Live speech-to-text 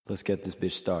Let's get this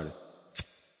bitch started.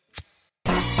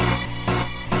 I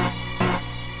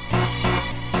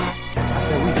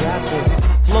said we got this.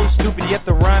 Flow stupid, yet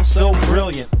the rhyme's so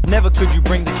brilliant. Never could you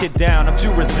bring the kid down, I'm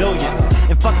too resilient.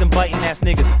 And fuck them biting ass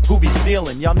niggas who be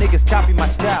stealing. Y'all niggas copy my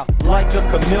style like a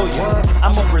chameleon.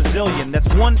 I'm a Brazilian, that's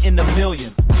one in a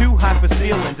million. Too high for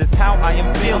ceilings, it's how I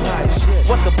am feeling.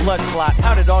 What the blood clot?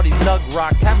 How did all these nug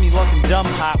rocks have me looking dumb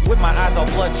hot with my eyes all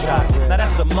bloodshot? Now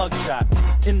that's a mugshot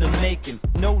in the making.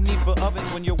 No need for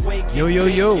ovens when you're waking.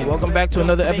 Yo. Welcome back to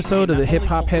another episode of the Hip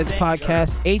Hop Heads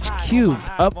Podcast, HQ,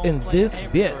 up in this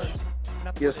bitch.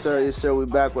 Yes, sir. We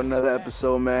back with another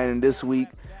episode, man. And this week,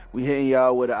 we hitting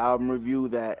y'all with an album review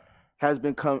that has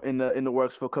been in the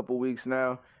works for a couple weeks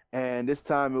now. And this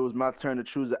time, it was my turn to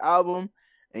choose the album.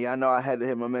 And y'all know I had to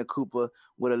hit my man Cooper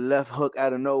with a left hook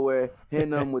out of nowhere,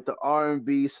 hitting him with the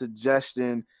R&B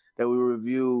suggestion that we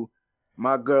review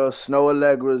my girl Snoh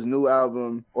Aalegra's new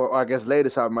album, or I guess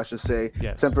latest album, I should say,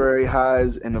 yes. Temporary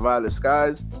Highs in the Violet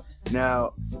Skies.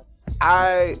 Now,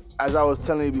 as I was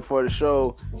telling you before the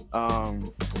show,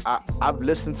 I've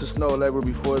listened to Snoh Aalegra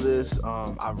before this.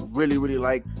 I really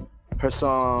like her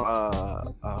song.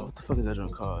 What the fuck is that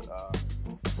joint called?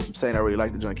 I'm saying I really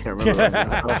like the joint. Can't remember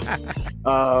right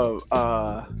now.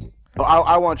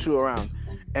 I Want You Around.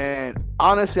 And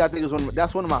honestly, I think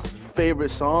that's one of my favorite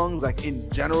songs. Like in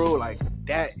general, like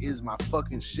that is my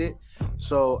fucking shit.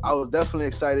 So I was definitely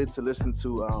excited to listen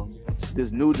to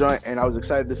this new joint, and I was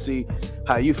excited to see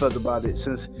how you felt about it.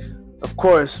 Since, of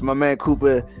course, my man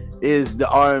Cooper is the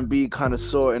R&B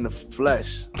connoisseur in the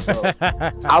flesh. So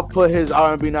I'll put his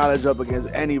R&B knowledge up against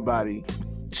anybody.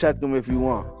 Check him if you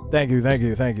want. Thank you.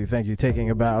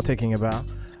 Taking a bow.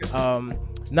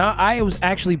 Now, I was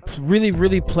actually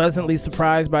really pleasantly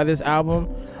surprised by this album.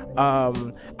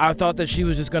 I thought that she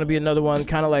was just going to be another one,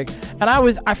 kind of like, and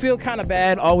I feel kind of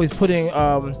bad always putting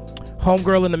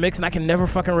Homegirl in the mix, and I can never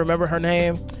fucking remember her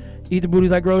name. Eat the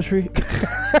Booties Like Grocery.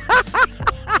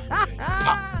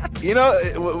 You know,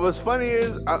 what's funny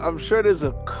is I'm sure there's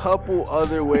a couple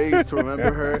other ways to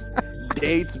remember her.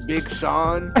 Dates Big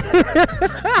Sean.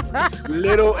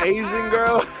 Little Asian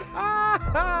girl.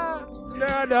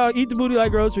 No, Eat the Booty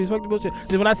Like Groceries. Fuck the bullshit.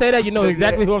 When I say that, you know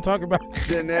exactly who I'm talking about.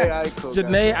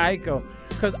 Jhené Aiko.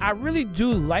 Because I really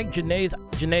do like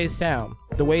Jhené's sound.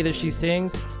 The way that she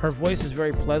sings, her voice is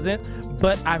very pleasant,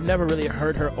 but I've never really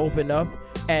heard her open up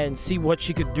and see what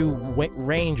she could do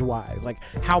range-wise, like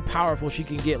how powerful she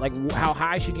can get, like how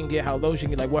high she can get, how low she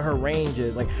can get, like what her range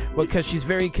is, like because she's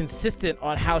very consistent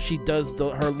on how she does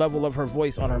her level of her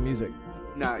voice on her music.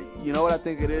 Now, you know what I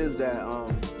think it is that,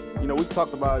 we've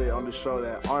talked about it on the show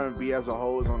that R&B as a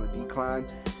whole is on a decline,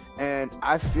 and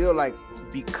I feel like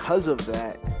because of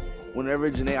that,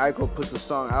 whenever Jhené Aiko puts a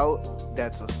song out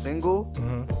that's a single,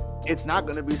 it's not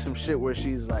gonna be some shit where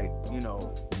she's like,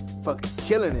 fucking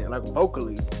killing it, like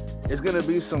vocally. It's gonna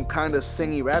be some kind of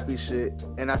singy rappy shit,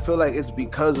 and I feel like it's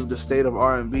because of the state of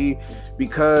R&B.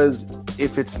 Because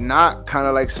if it's not kind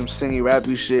of like some singy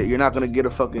rappy shit, you're not gonna get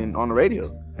a fucking on the radio.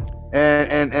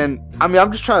 And I mean,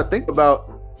 I'm just trying to think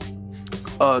about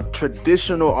a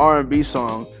traditional R&B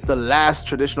song, the last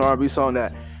traditional R&B song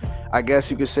that I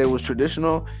guess you could say was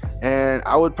traditional, and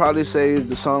I would probably say is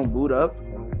the song Boot Up.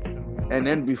 And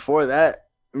then before that,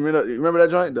 remember that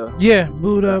joint though? Yeah,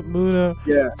 Boot Up.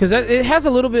 Yeah, because it has a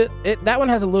little bit. That one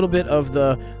has a little bit of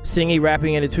the singy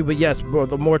rapping in it too. But yes, bro,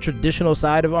 the more traditional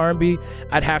side of R&B,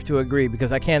 I'd have to agree,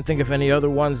 because I can't think of any other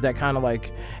ones that kind of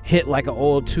like hit like an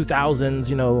old 2000s,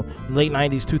 late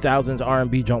 90s, 2000s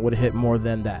R&B joint would have hit more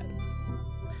than that.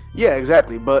 Yeah,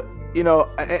 exactly. But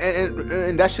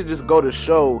and that should just go to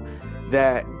show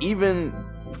that even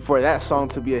for that song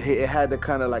to be a hit, it had to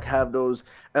kind of like have those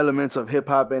elements of hip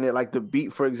hop in it. Like the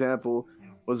beat, for example,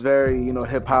 was very,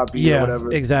 hip hoppy or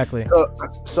whatever. Exactly.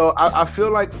 So I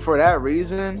feel like for that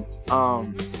reason,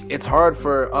 it's hard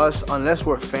for us, unless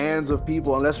we're fans of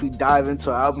people, unless we dive into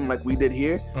an album like we did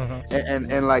here,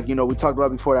 and like, we talked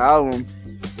about before the album,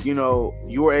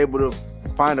 you were able to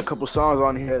find a couple songs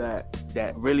on here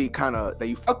that really kind of, that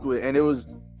you fucked with, and it was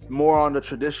more on the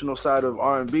traditional side of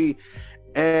R&B.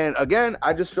 And again,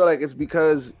 I just feel like it's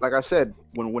because, like I said,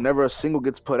 whenever a single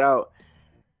gets put out,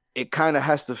 it kind of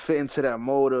has to fit into that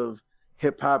mode of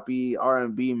hip hoppy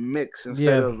R&B mix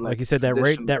instead of like you said,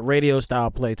 that radio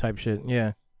style play type shit.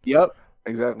 Yeah. Yep.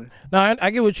 exactly. No,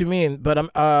 I get what you mean, but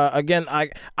again,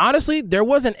 I honestly there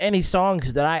wasn't any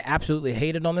songs that I absolutely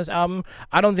hated on this album.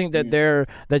 I don't think that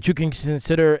that you can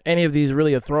consider any of these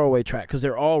really a throwaway track because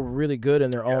they're all really good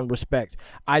in their own respect.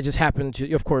 I just happen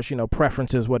to, of course,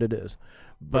 preference is what it is.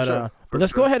 But but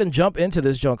let's go ahead and jump into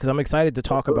this joint because I'm excited to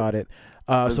talk about it.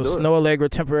 So Snoh Aalegra,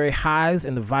 Temporary Highs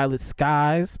in the Violet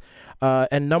Skies,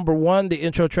 and number one, the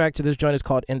intro track to this joint is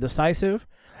called Indecisive.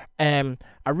 And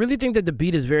I really think that the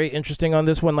beat is very interesting on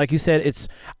this one. Like you said,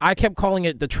 I kept calling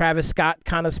it the Travis Scott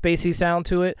kind of spacey sound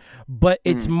to it, but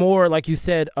it's more, like you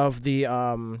said, of the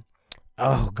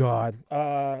oh God,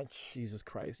 Jesus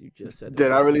Christ, you just said that.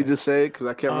 Did I really just say it? Because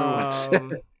I can't remember what I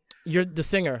said. You're the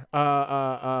singer.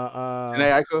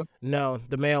 Jhené Aiko? No,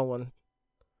 the male one.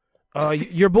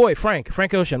 Your boy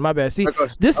Frank Ocean. My bad. See,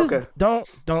 this is don't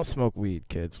smoke weed,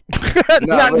 kids.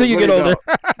 Not until you get older.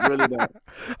 Really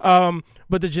don't.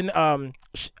 But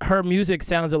her music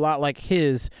sounds a lot like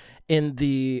his in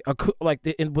the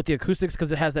with the acoustics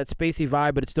because it has that spacey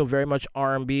vibe, but it's still very much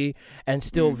R&B and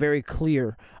still very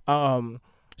clear.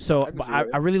 So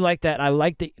I really like that. I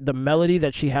like the melody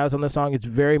that she has on the song. It's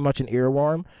very much an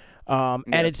earworm,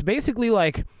 and it's basically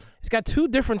like it's got two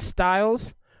different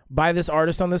styles by this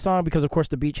artist on this song because of course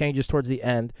the beat changes towards the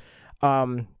end,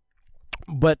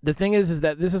 but the thing is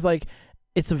that this is like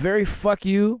it's a very fuck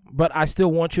you but I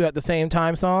still want you at the same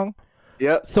time song.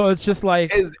 Yep. So it's just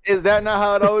like is that not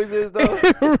how it always is though?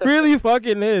 It really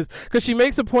fucking is because she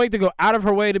makes a point to go out of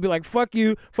her way to be like fuck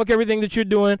you, fuck everything that you're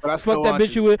doing, fuck that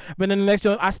bitch you with, but then the next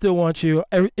one I still want you.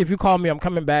 If you call me I'm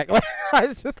coming back.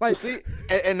 It's just like see,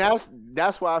 and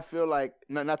that's why I feel like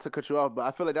not to cut you off, but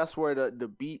I feel like that's where the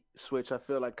beat switch I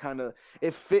feel like kind of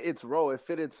it fit its role, it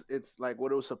fit its like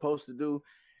what it was supposed to do,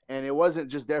 and it wasn't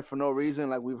just there for no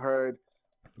reason like we've heard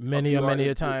many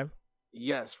a time.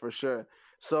 Yes, for sure.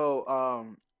 So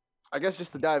I guess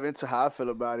just to dive into how I feel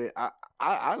about it,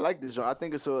 I like this joint. I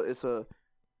think it's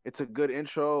a good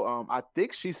intro. I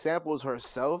think she samples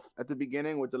herself at the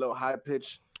beginning with the little high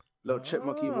pitch, little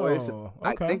chipmunky voice. Okay.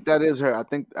 I think that is her. I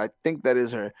think that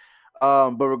is her.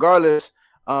 But regardless,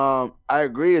 I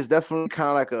agree. It's definitely kind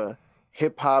of like a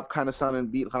hip hop kind of sounding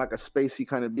beat, kind of like a spacey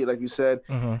kind of beat, like you said.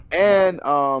 And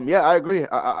yeah, I agree.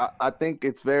 I think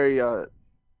it's very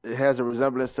it has a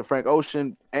resemblance to Frank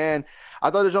Ocean, and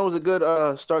I thought the joint was a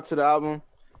good start to the album.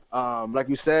 Like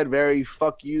you said, very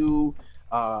fuck you.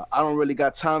 I don't really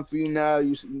got time for you now.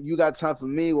 You got time for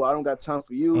me. Well, I don't got time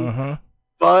for you.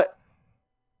 But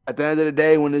at the end of the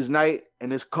day, when it's night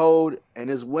and it's cold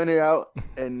and it's winter out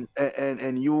and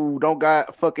you don't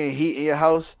got fucking heat in your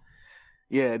house,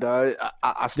 yeah, dog,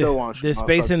 I still want you. There's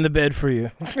space in the bed for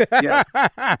you.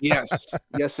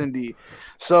 Yes, indeed.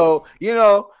 So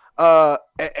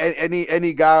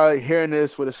any guy hearing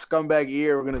this with a scumbag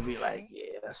ear, we're gonna be like,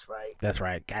 yeah, that's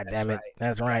right. God damn it.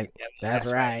 That's right.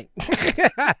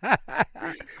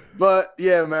 But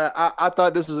yeah, man, I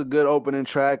thought this was a good opening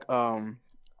track.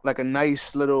 Like a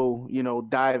nice little,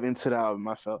 dive into the album,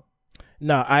 I felt.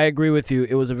 No, I agree with you.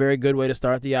 It was a very good way to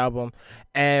start the album,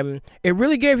 and it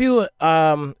really gave you.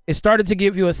 It started to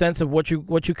give you a sense of what you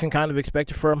can kind of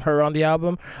expect from her on the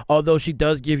album. Although she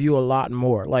does give you a lot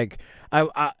more. Like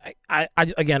I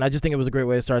just think it was a great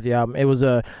way to start the album. It was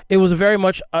a very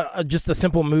much just a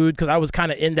simple mood because I was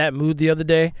kind of in that mood the other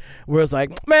day where it's like,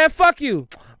 man, fuck you,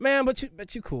 man, but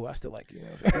you cool. I still like you.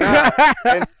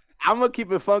 And I'm gonna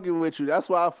keep it funky with you. That's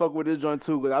why I fuck with this joint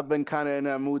too, because I've been kind of in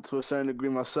that mood to a certain degree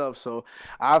myself. So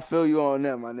I feel you on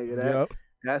that, my nigga.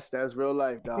 That's real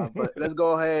life, dog. But let's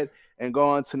go ahead and go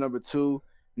on to number 2.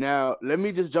 Now, let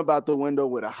me just jump out the window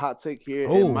with a hot take here.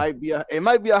 Ooh. It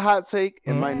might be a hot take.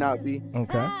 It might not be.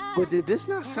 Okay. But did this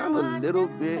not sound a little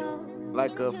bit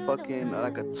like a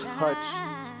touch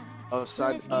of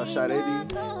Sade?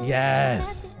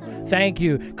 Yes. Thank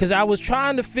you. Because I was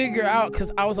trying to figure out,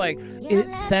 because I was like, it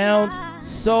sounds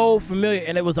so familiar.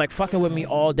 And it was like fucking with me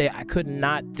all day. I could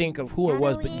not think of who it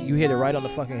was, but you hit it right on the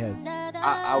fucking head.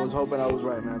 I was hoping I was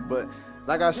right, man. But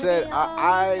like I said,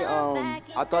 I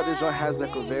thought this one has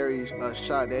like a very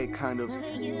Sade kind of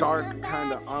dark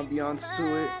kind of ambiance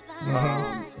to it.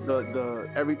 The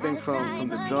everything from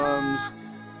the drums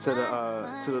to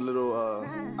the little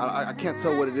I can't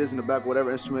tell what it is in the back,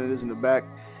 whatever instrument it is in the back.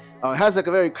 It has like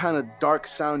a very kind of dark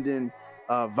sounding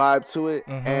vibe to it,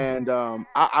 and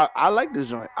I like this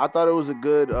joint. I thought it was a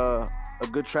good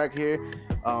track here.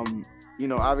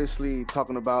 Obviously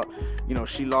talking about,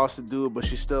 she lost the dude, but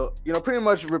she's still, pretty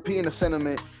much repeating the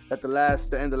sentiment that the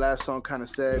end of the last song kind of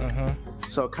said.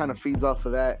 So it kind of feeds off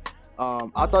of that.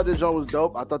 I thought the joint was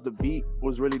dope. I thought the beat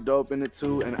was really dope in it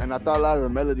too, and I thought a lot of the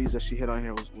melodies that she hit on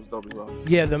here was dope as well.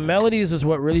 Yeah, the melodies is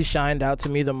what really shined out to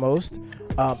me the most.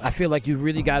 I feel like you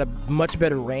really got a much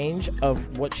better range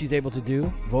of what she's able to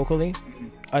do vocally.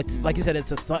 It's like you said,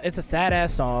 it's a sad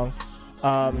ass song,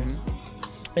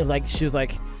 and like she was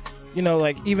like, you know,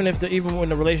 like even when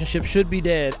the relationship should be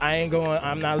dead,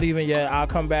 I'm not leaving yet. I'll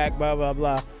come back. Blah blah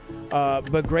blah.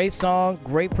 But great song,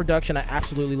 great production. I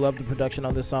absolutely love the production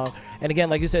on this song. And again,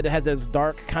 like you said, it has those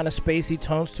dark kind of spacey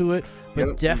tones to it,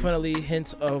 but definitely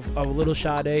hints of a little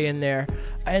Sade in there.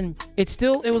 And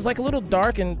it was like a little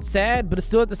dark and sad, but it's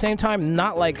still at the same time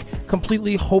not like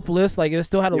completely hopeless. Like it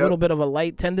still had a little bit of a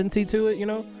light tendency to it, you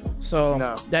know. So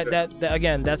that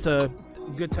again, that's a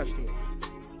good touch to it.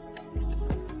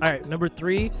 All right, number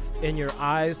 3, In Your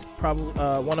Eyes, probably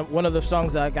one of the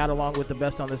songs that I got along with the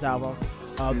best on this album.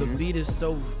 The beat is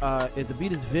the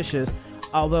beat is vicious,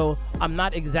 although I'm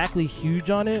not exactly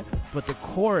huge on it, but the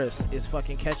chorus is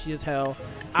fucking catchy as hell.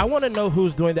 I want to know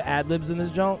who's doing the ad-libs in this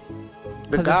joint.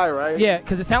 The guy, right? Yeah,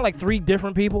 because it sounds like 3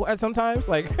 different people at sometimes.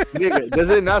 Like, nigga,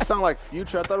 does it not sound like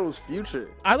Future? I thought it was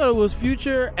Future. I thought it was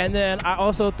Future, and then I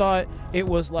also thought it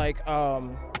was like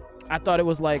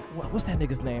what's that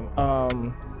nigga's name?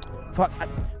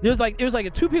 It was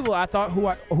like 2 people I thought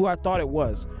who I thought it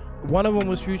was. One of them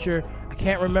was Future. I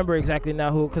can't remember exactly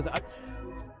now who, because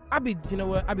I be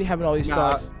having all these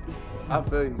thoughts. I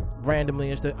feel you. Randomly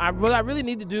and stuff. What I really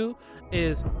need to do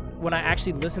is when I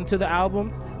actually listen to the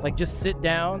album, like just sit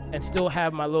down and still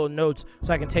have my little notes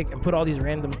so I can take and put all these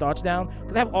random thoughts down.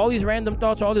 Because I have all these random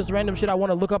thoughts, all this random shit I want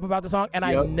to look up about the song, and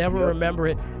I never remember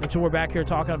it until we're back here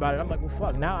talking about it. I'm like, well,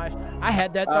 fuck, now I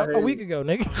had that thought a week ago,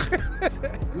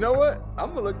 nigga. You know what?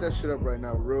 I'm going to look that shit up right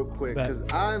now real quick because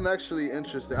I'm actually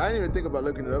interested. I didn't even think about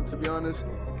looking it up, to be honest,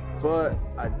 but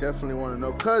I definitely want to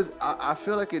know because I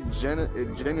feel like it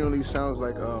genuinely sounds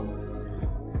like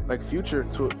Future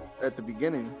at the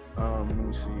beginning. Let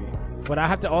me see. But I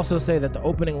have to also say that the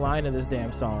opening line of this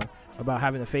damn song about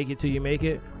having to fake it till you make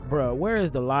it, bro, where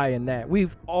is the lie in that?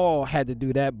 We've all had to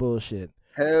do that bullshit.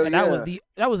 Hell and yeah.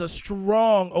 that was a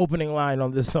strong opening line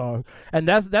on this song. And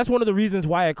that's one of the reasons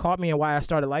why it caught me and why I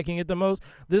started liking it the most.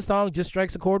 This song just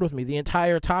strikes a chord with me. The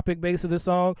entire topic base of this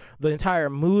song, the entire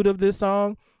mood of this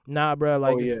song. Nah, bro,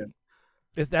 like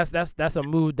that's a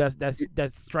mood that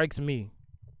strikes me.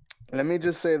 Let me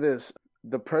just say this.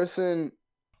 The person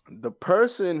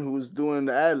who's doing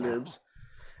the ad-libs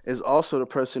is also the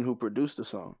person who produced the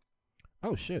song.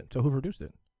 Oh shit. So who produced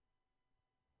it?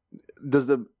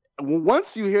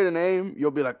 Once you hear the name,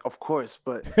 you'll be like, of course,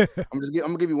 but I'm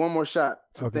gonna give you one more shot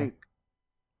to think.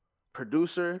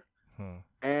 Producer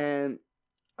and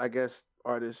I guess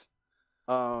artist.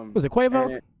 Was it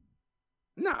Quavo?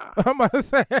 Nah. I'm about to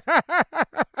say.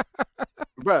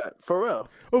 Bruh, Pharrell.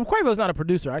 Well, Quavo's not a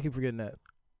producer. I keep forgetting that.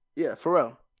 Yeah,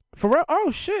 Pharrell. Pharrell?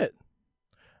 Oh, shit.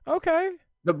 Okay.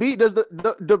 The beat does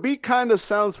the beat kind of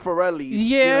sounds Pharrell-y.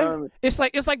 Yeah. You know what I mean?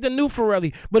 It's like the new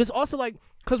Pharrell-y. But it's also like,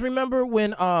 because remember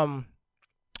when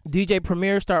DJ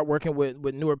Premier started working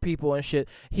with newer people and shit,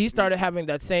 he started having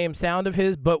that same sound of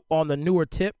his, but on the newer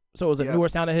tip. So it was a newer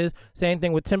sound of his. Same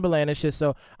thing with Timbaland and shit.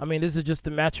 So, I mean, this is just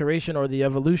the maturation or the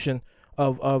evolution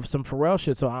of some Pharrell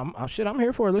shit. So I'm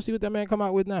here for it. Let's see what that man come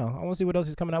out with now. I want to see what else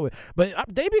he's coming out with. But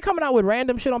they be coming out with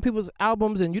random shit on people's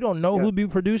albums, and you don't know who be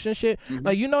producing shit.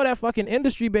 Like, you know, that fucking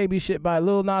Industry Baby shit by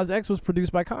Lil Nas X was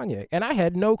produced by Kanye, and I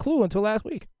had no clue until last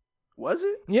week. Was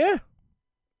it? Yeah.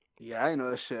 Yeah, I didn't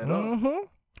know that shit at all.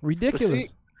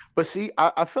 Ridiculous. But see,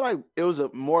 I feel like it was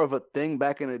more of a thing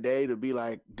back in the day to be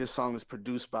like, this song is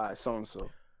produced by so and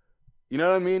so. You know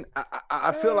what I mean?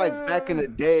 I feel like back in the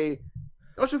day.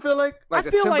 Don't you feel like a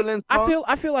Timbaland song?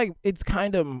 I feel like it's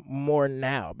kind of more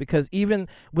now, because even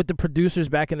with the producers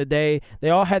back in the day, they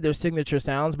all had their signature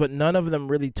sounds, but none of them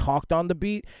really talked on the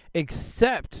beat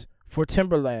except for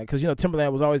Timbaland, because, you know,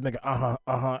 Timbaland was always making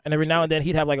and every now and then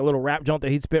he'd have like a little rap jump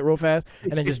that he'd spit real fast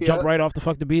and then just jump right off the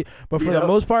fuck the beat. But for the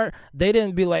most part, they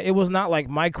didn't be like, it was not like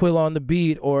Mike Quill on the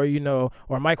beat, or, you know,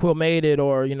 or Mike Quill made it,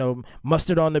 or, you know,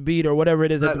 Mustard on the beat, or whatever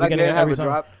it is at the beginning of every song.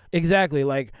 Drop. Exactly.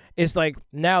 Like, it's like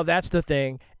now that's the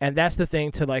thing, and that's the thing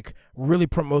to like really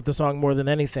promote the song more than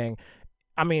anything.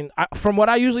 I mean, from what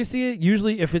I usually see it,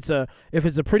 usually if it's a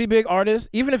pretty big artist,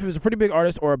 even if it's a pretty big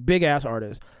artist or a big ass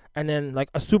artist, and then like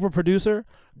a super producer,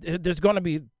 there's going to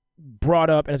be brought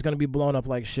up and it's going to be blown up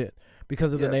like shit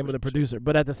because of the name of the producer.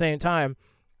 But at the same time,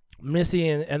 Missy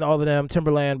and all of them,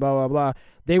 Timberland, blah blah blah.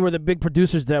 They were the big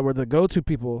producers that were the go-to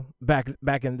people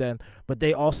back in then. But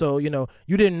they also, you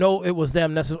didn't know it was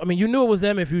them necessarily. I mean, you knew it was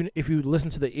them if you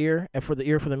listened to the ear and for the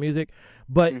ear for the music,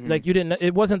 but like you didn't.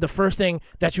 It wasn't the first thing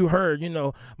that you heard.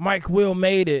 Mike Will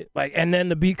made it, like, and then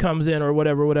the beat comes in or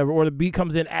whatever, or the beat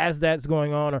comes in as that's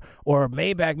going on, or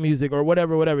Maybach music or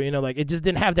whatever. Like it just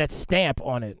didn't have that stamp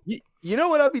on it. You know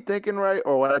what I'd be thinking, right?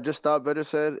 Or what I just thought better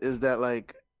said is that,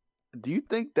 like, do you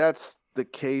think that's the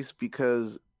case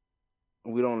because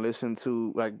we don't listen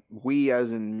to, like, we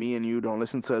as in me and you don't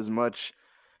listen to as much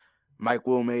Mike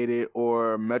Will Made It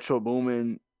or Metro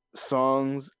Boomin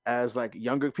songs as like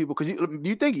younger people? Because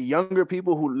you think younger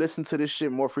people who listen to this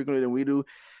shit more frequently than we do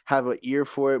have an ear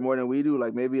for it more than we do?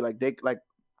 Like maybe like they like,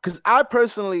 because I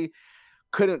personally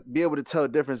couldn't be able to tell the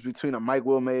difference between a Mike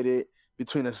Will Made It,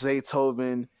 between a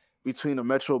Zaytoven, between a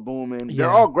Metro Boomin. They're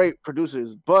all great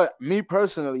producers, but me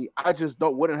personally, I just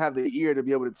wouldn't have the ear to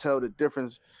be able to tell the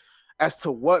difference as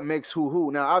to what makes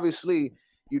who. Now, obviously,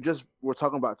 you just were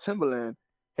talking about Timberland.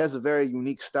 He has a very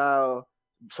unique style,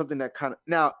 something that kind of.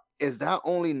 Now, is that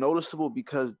only noticeable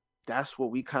because that's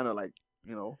what we kind of like,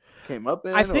 came up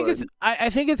in? I think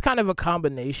it's kind of a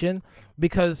combination,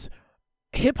 because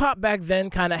hip hop back then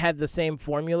kind of had the same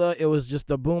formula. It was just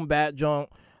the boom bat junk.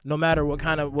 No matter what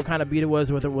kind of beat it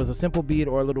was, whether it was a simple beat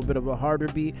or a little bit of a harder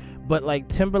beat. But like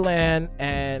Timberland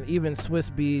and even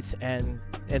Swiss Beats and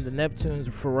the Neptunes,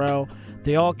 Pharrell,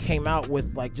 they all came out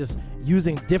with like just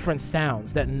using different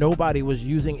sounds that nobody was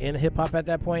using in hip hop at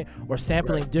that point, or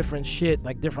sampling different shit,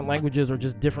 like different languages or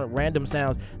just different random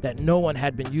sounds that no one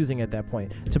had been using at that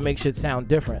point to make shit sound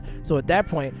different. So at that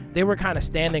point, they were kind of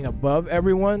standing above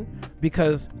everyone,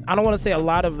 because I don't want to say a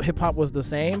lot of hip hop was the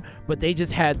same, but they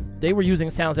were using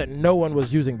sounds that no one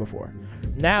was using before.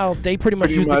 Now they pretty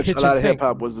much use the kitchen sink. A lot of hip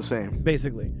hop was the same,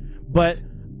 basically. But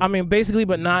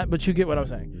but you get what I'm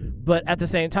saying. But at the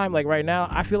same time, like right now,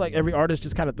 I feel like every artist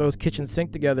just kind of throws kitchen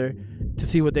sink together to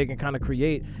see what they can kind of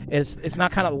create. It's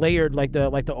not kind of layered like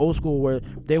the old school where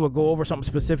they would go over something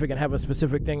specific and have a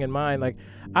specific thing in mind. Like,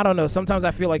 I don't know. Sometimes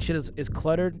I feel like shit is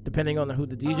cluttered depending on who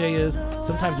the DJ is.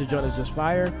 Sometimes the joint is just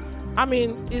fire. I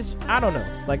mean, I don't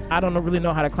know. Like, I don't really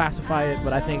know how to classify it,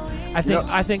 but I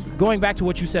think going back to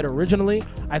what you said originally,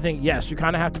 I think yes, you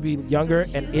kind of have to be younger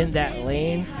and in that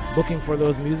lane, looking for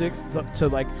those musics to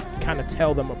like kind of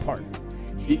tell them apart.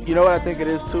 You know what I think it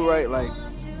is too, right? Like,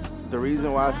 the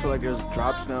reason why I feel like there's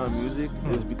drops now in music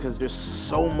is because there's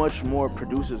so much more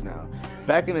producers now.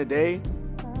 Back in the day,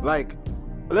 like,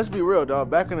 let's be real, dog.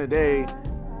 Back in the day,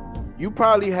 you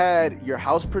probably had your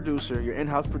house producer, your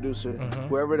in-house producer,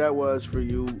 whoever that was for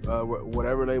you,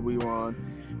 whatever label you were on,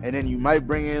 and then you might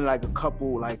bring in like a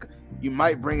couple, like you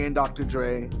might bring in Dr.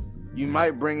 Dre, you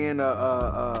might bring in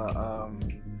a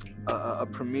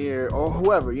Premier or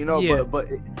whoever, but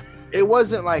it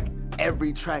wasn't like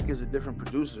every track is a different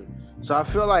producer. So I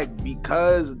feel like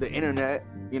because the internet,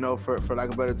 for lack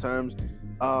of better terms,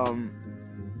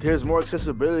 there's more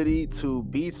accessibility to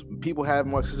beats. People have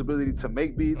more accessibility to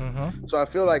make beats. So I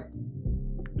feel like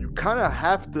you kind of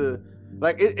have to,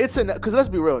 like, because let's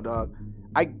be real, dog.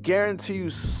 I guarantee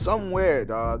you somewhere,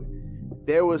 dog,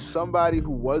 there was somebody who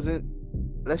wasn't,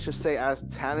 let's just say, as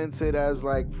talented as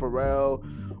like Pharrell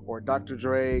or Dr.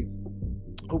 Dre,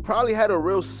 who probably had a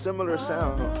real similar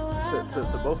sound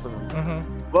to both of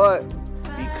them. But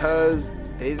because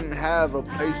they didn't have a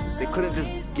place, they couldn't just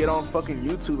get on fucking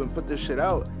YouTube and put this shit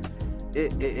out,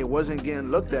 it wasn't getting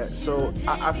looked at. So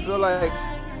I feel like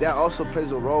that also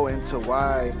plays a role into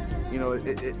why,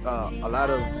 a lot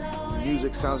of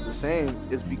music sounds the same,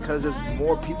 is because there's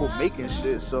more people making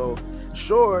shit. So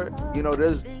sure,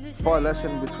 there's far less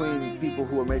in between people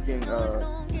who are making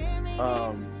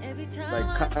like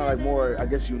kind of like more, I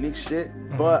guess, unique shit.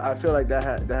 But I feel like that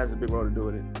has a big role to do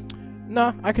with it.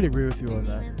 No, I could agree with you on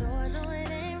that.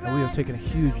 And we have taken a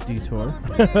huge detour.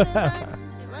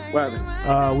 What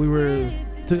happened?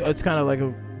 It's kind of like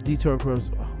a detour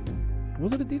across.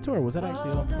 Was it a detour or was that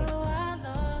actually on point?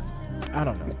 I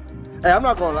don't know. Hey, I'm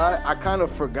not gonna lie, I kind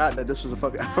of forgot that this was a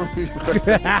fucking album.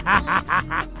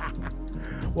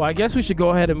 Well, I guess we should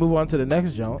go ahead and move on to the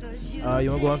next jump. You want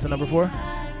to go on to number 4?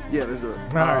 Yeah, let's do it.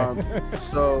 All right.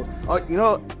 So,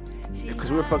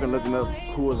 because we were fucking looking up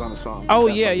who was on the song. Oh,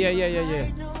 yeah.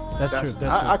 That's true.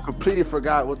 I completely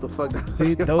forgot what the fuck that was.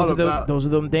 See, those are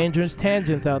them dangerous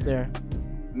tangents out there.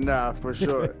 Nah, for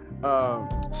sure.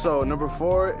 So number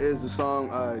 4 is the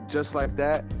song Just Like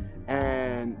That,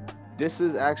 and this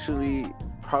is actually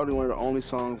probably one of the only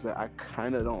songs that I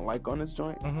kind of don't like on this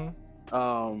joint.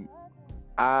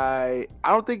 I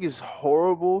don't think it's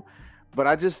horrible, but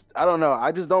I don't know.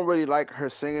 I just don't really like her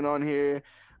singing on here.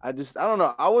 I don't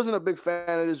know. I wasn't a big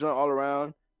fan of this joint all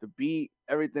around. The beat,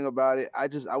 everything about it.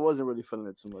 I wasn't really feeling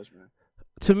it too much, man.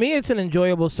 To me, it's an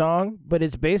enjoyable song, but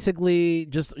it's basically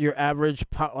just your average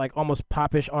pop, like almost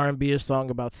popish R&B-ish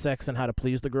song about sex and how to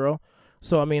please the girl.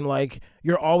 So I mean, like,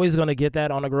 you're always gonna get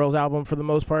that on a girl's album for the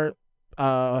most part,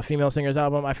 a female singer's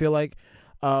album. I feel like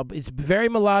it's very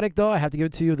melodic, though. I have to give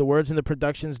it to you. The words and the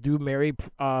productions do marry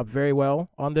very well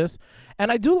on this,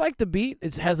 and I do like the beat.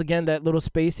 It has again that little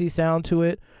spacey sound to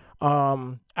it.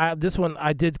 This one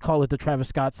I did call it the Travis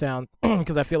Scott sound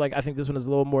because I think this one is a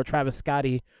little more Travis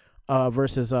Scotty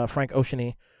versus Frank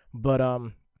Oceany. But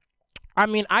I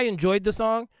mean, I enjoyed the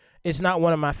song. It's not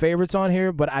one of my favorites on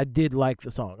here, but I did like the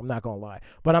song. I'm not gonna lie.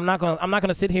 But I'm not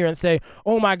gonna sit here and say,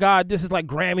 oh my God, this is like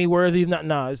Grammy worthy.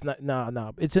 No, it's not.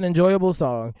 No. It's an enjoyable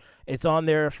song. It's on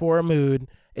there for a mood.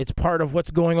 It's part of what's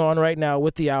going on right now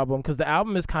with the album because the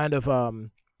album is kind of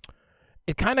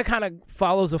it kind of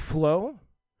follows a flow.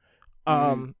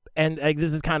 And like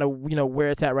this is kind of where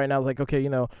it's at right now. It's like, okay,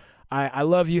 I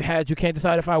love you, had you, can't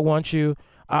decide if I want you.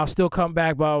 I'll still come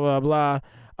back, blah blah blah.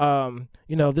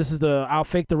 This is I'll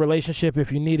fake the relationship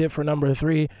if you need it for number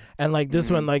 3, and like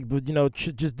this one, like,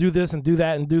 just do this and do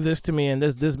that and do this to me, and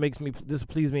this makes me, this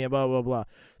please me, and blah blah blah.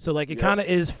 So like it kind of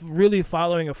is really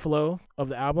following a flow of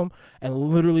the album, and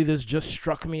literally this just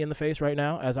struck me in the face right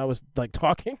now as I was like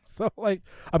talking. So like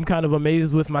I'm kind of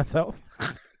amazed with myself.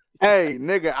 Hey,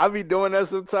 nigga, I be doing that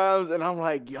sometimes, and I'm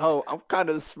like, yo, I'm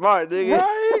kind of smart, nigga.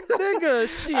 Right, nigga,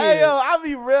 shit. Hey, yo, I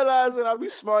be realizing I be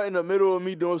smart in the middle of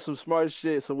me doing some smart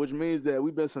shit, so which means that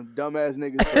we've been some dumbass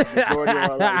niggas for the majority of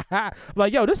our life.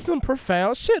 Like, yo, this is some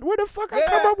profound shit. Where the fuck I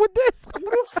come up with this? Who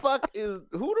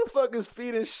the fuck is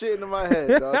feeding shit into my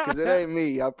head, dog? Because it ain't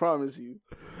me, I promise you.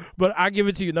 But I give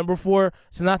it to you. Number 4,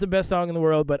 it's not the best song in the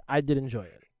world, but I did enjoy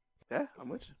it. Yeah, I'm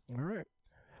with you. All right.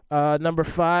 Number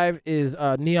 5 is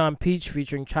Neon Peach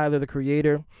featuring Tyler, the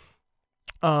Creator.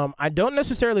 I don't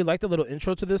necessarily like the little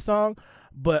intro to this song,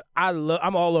 but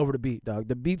I'm all over the beat, dog.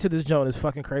 The beat to this joint is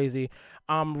fucking crazy.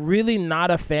 I'm really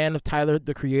not a fan of Tyler,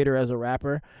 the Creator, as a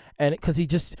rapper, and because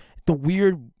the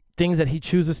weird things that he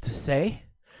chooses to say,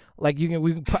 like we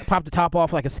can pop the top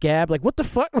off like a scab. Like, what the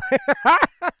fuck?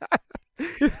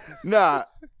 Nah.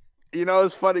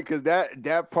 It's funny because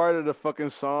that part of the fucking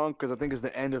song, because I think it's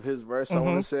the end of his verse, I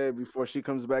want to say, before she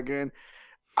comes back in,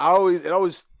 it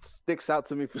always sticks out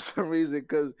to me for some reason,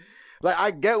 because like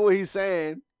I get what he's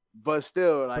saying, but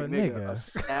still, like, nigga, a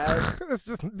scab. It's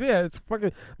just, it's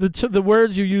fucking the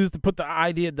words you use to put the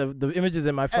idea, the images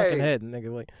in my fucking head, nigga.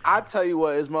 Like, I tell you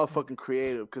what, it's motherfucking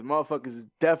creative, because motherfuckers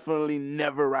definitely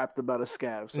never rapped about a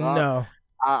scab. So no,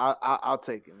 I'll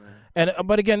take it, man.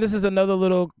 But again, this is another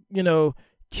little,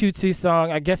 cutesy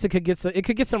song. I guess it could get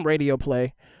some radio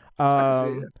play,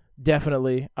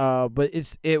 definitely. But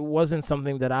it wasn't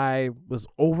something that I was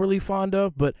overly fond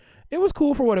of, but it was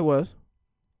cool for what it was.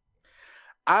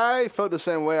 I felt the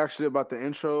same way actually about the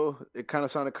intro. It kind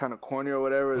of sounded kind of corny or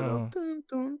whatever. Dun,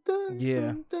 dun, dun,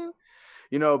 yeah, dun,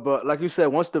 dun. But like you said,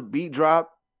 once the beat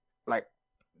dropped, like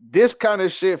this kind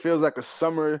of shit feels like a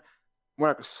summer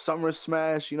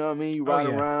smash. You know what I mean? You ride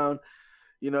around,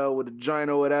 with a joint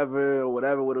or whatever,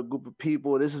 with a group of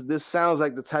people. This sounds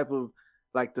like the type of,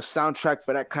 like, the soundtrack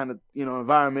for that kind of,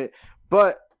 environment.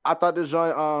 But I thought this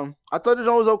joint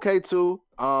was okay too.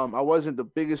 I wasn't the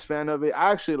biggest fan of it.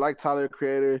 I actually like Tyler, the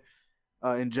Creator,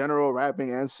 in general,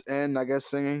 rapping and I guess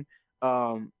singing.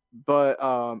 But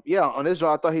on this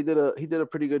joint, I thought he did a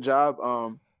pretty good job.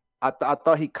 I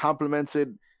thought he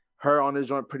complimented her on this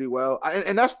joint pretty well.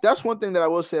 And that's one thing that I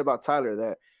will say about Tyler,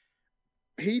 that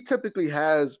he typically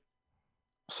has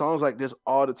songs like this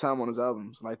all the time on his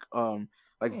albums, like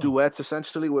duets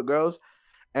essentially with girls.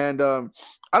 And I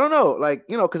don't know, like,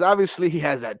 because obviously he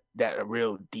has that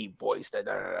real deep voice.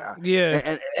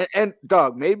 Yeah. And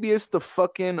dog, maybe it's the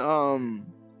fucking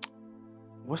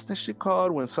what's that shit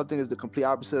called when something is the complete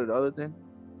opposite of the other thing?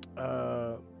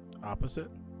 Opposite.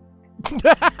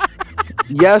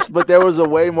 Yes, but there was a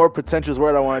way more pretentious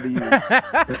word I wanted to use.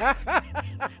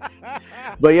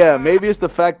 But yeah, maybe it's the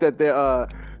fact that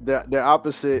they're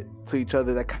opposite to each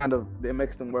other that kind of, it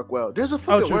makes them work well. There's a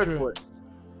fucking word for it.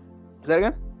 Is that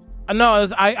again? No,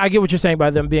 I get what you're saying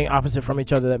by them being opposite from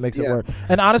each other. That makes it work.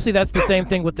 And honestly, that's the same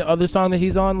thing with the other song that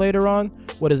he's on later on.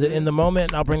 What is it? In the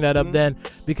Moment. And I'll bring that up then,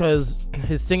 because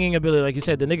his singing ability, like you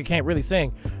said, the nigga can't really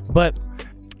sing, but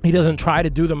he doesn't try to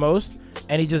do the most,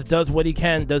 and he just does what he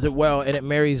can, does it well, and it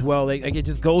marries well. Like it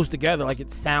just goes together. Like it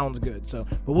sounds good. So,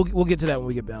 but we'll get to that when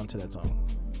we get down to that song.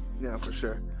 Yeah, for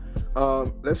sure.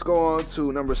 Let's go on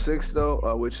to number 6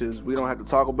 though, which is We Don't Have to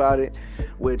Talk About It,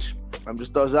 which I'm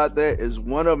just throws out there is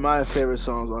one of my favorite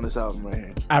songs on this album right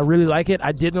here. I really like it.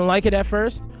 I didn't like it at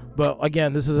first, but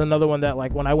again, this is another one that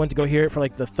like when I went to go hear it for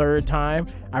like the third time,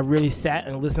 I really sat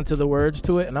and listened to the words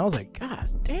to it, and I was like, God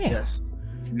damn. Yes.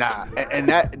 Nah, and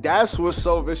that's what's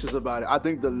so vicious about it. I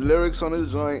think the lyrics on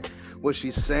this joint, what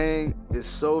she's saying, is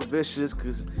so vicious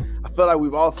because I feel like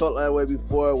we've all felt that way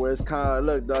before, where it's kind of,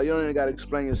 look, dog, you don't even gotta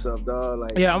explain yourself, dog.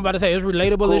 Like, yeah, I'm about to say it's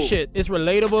relatable cool. as shit. It's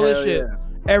relatable as shit. Yeah.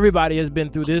 Everybody has been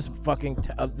through this fucking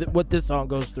what this song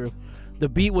goes through. The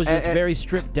beat was just very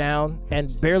stripped down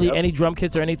and barely any drum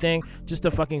kits or anything. Just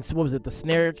the fucking, what was it, the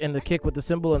snare and the kick with the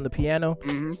cymbal and the piano.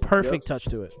 Perfect touch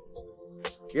to it.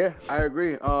 Yeah, I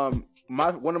agree.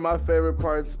 One of my favorite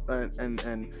parts,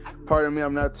 and pardon me,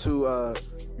 I'm not too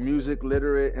music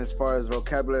literate as far as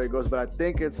vocabulary goes, but I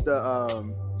think it's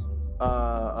the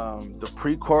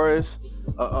pre-chorus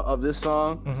of this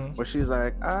song, where she's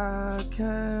like, I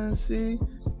can see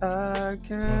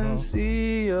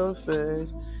your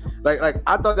face. Like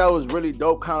I thought that was really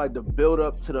dope, kind of like the build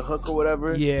up to the hook or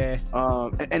whatever. Yeah.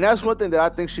 And that's one thing that I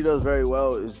think she does very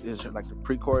well is like the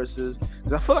pre-choruses,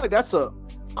 because I feel like that's a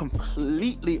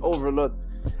completely overlooked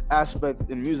aspect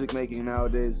in music making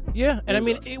nowadays. Yeah, and I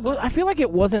mean, I feel like it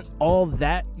wasn't all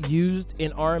that used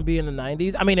in R&B in the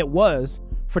 90s. I mean, it was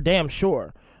for damn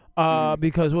sure.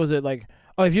 Because what was it like?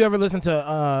 Oh, if you ever listen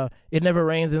to "It Never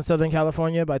Rains in Southern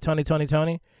California" by Tony,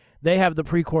 they have the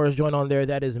pre-chorus joint on there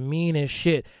that is mean as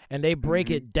shit, and they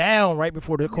break it down right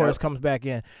before the chorus comes back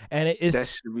in, and that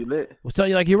should be lit. So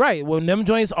you're right. When them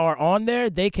joints are on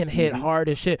there, they can hit hard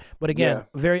as shit. But again,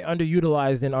 very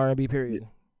underutilized in R&B period.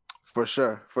 For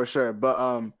sure.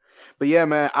 But yeah,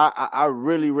 man, I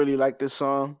really like this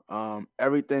song.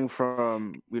 Everything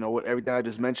from everything I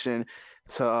just mentioned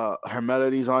to her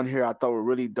melodies on here, I thought were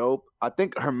really dope. I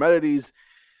think her melodies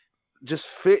just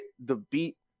fit the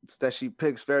beat that she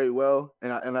picks very well,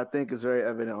 and I think it's very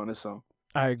evident on this song.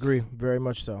 I agree, very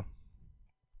much so.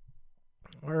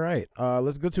 All right,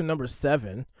 let's go to number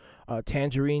 7,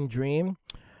 Tangerine Dream,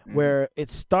 where it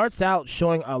starts out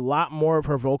showing a lot more of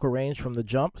her vocal range from the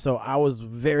jump. So I was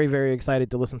very, very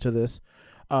excited to listen to this.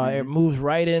 It moves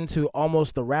right into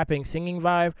almost the rapping, singing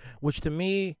vibe, which to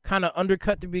me kind of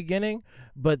undercut the beginning,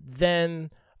 but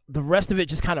then the rest of it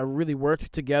just kind of really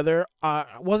worked together. I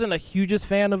wasn't a hugest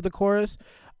fan of the chorus.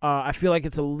 I feel like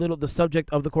the subject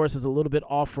of the chorus is a little bit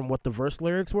off from what the verse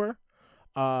lyrics were.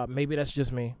 Maybe that's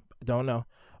just me. I don't know.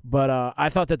 But I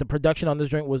thought that the production on this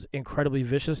joint was incredibly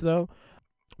vicious, though.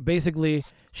 Basically,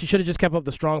 she should have just kept up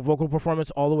the strong vocal performance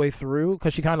all the way through,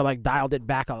 because she kind of like dialed it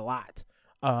back a lot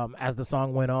as the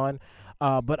song went on.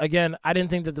 But again, I didn't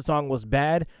think that the song was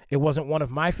bad. It wasn't one of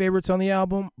my favorites on the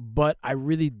album, but I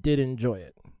really did enjoy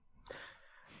it.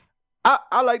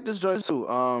 I like this joint too.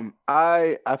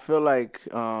 I feel like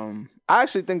I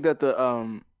actually think that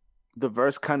the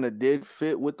verse kind of did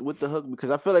fit with the hook,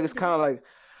 because I feel like it's kind of like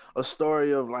a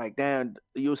story of like, damn,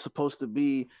 you were supposed to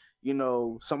be,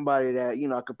 somebody that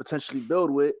I could potentially build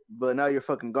with, but now you're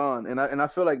fucking gone. And I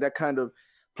feel like that kind of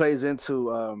plays into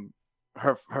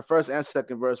her first and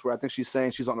second verse, where I think she's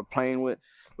saying she's on a plane with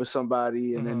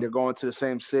somebody, and then they're going to the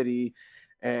same city,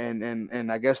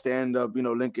 and I guess they end up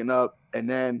linking up, and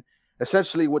then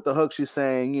essentially with the hook she's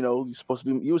saying you were supposed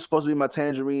to be my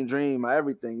tangerine dream, my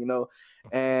everything,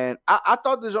 and I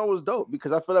thought this joint was dope,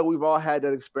 because I feel like we've all had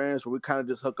that experience where we kind of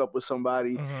just hook up with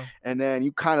somebody, and then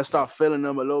you kind of start feeling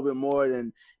them a little bit more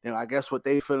than I guess what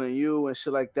they feeling you and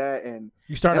shit like that, and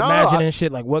you start imagining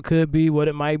shit like what could be, what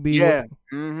it might be. Yeah.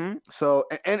 So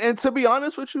and to be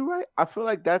honest with you, right, I feel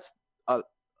like that's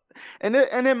and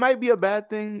it might be a bad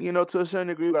thing, to a certain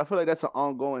degree, but I feel like that's an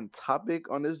ongoing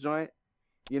topic on this joint.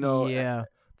 Yeah,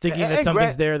 thinking that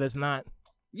something's there that's not.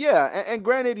 Yeah, and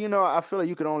granted, I feel like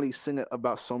you can only sing it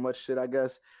about so much shit, I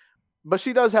guess. But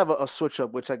she does have a switch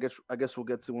up, which I guess we'll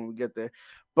get to when we get there.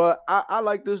 But I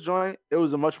like this joint. It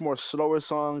was a much more slower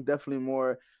song, definitely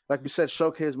more, like you said,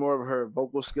 showcase more of her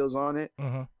vocal skills on it.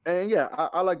 And yeah,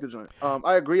 I like the joint.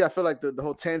 I agree. I feel like the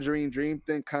whole Tangerine Dream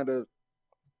thing kind of,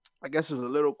 I guess, is a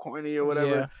little corny or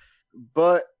whatever. Yeah.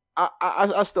 But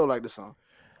I still like the song.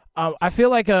 I feel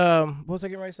like what was I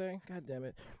getting ready to say? God damn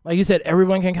it! Like you said,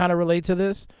 everyone can kind of relate to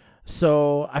this.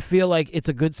 So I feel like it's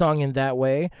a good song in that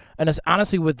way. And it's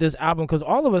honestly with this album, because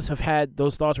all of us have had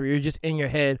those thoughts where you're just in your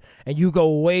head and you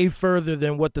go way further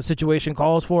than what the situation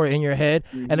calls for in your head.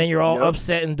 And then you're all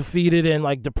upset and defeated and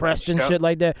like depressed and shit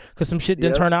like that, because some shit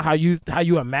didn't turn out how you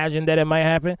imagined that it might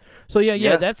happen. So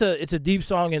yeah, it's a deep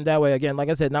song in that way. Again, like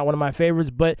I said, not one of my favorites,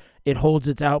 but it holds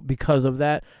its out because of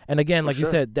that. And again, like you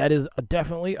said, that is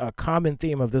definitely a common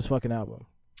theme of this fucking album.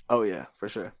 Oh yeah, for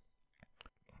sure.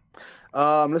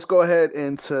 Let's go ahead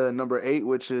into number 8,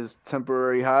 which is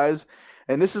Temporary Highs.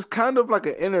 And this is kind of like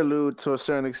an interlude to a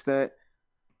certain extent.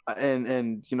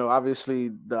 And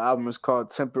obviously the album is called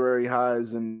Temporary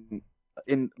Highs and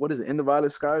in what is it, In the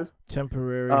Violet Skies?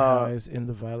 Temporary Highs in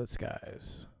the Violet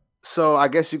Skies. So I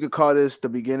guess you could call this the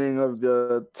beginning of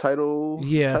the title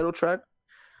track.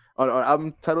 Or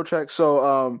album title track.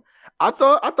 So I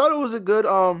thought it was a good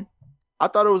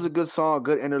song, a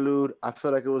good interlude. I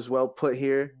feel like it was well put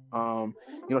here.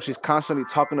 She's constantly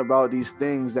talking about these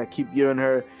things that keep giving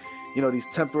her, these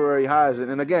temporary highs.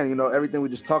 And again, everything we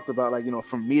just talked about, like,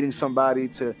 from meeting somebody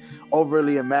to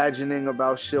overly imagining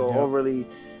about shit or overly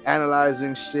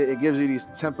analyzing shit. It gives you these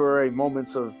temporary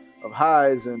moments of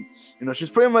highs. And, she's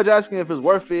pretty much asking if it's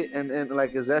worth it. And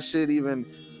like, is that shit even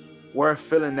worth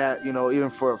feeling that, even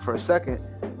for a second?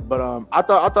 But I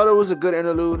thought it was a good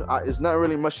interlude. It's not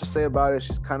really much to say about it.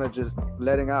 She's kind of just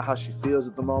letting out how she feels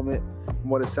at the moment, from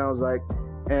what it sounds like.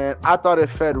 And I thought it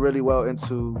fed really well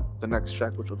into the next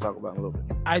track, which we'll talk about in a little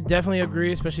bit. I definitely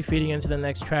agree, especially feeding into the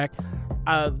next track.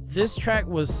 This track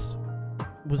was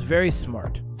very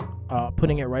smart,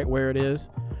 putting it right where it is.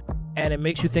 And it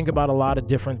makes you think about a lot of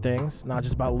different things, not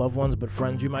just about loved ones, but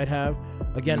friends you might have.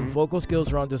 Again, vocal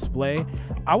skills are on display.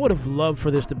 I would have loved for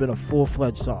this to have been a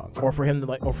full-fledged song, or for him to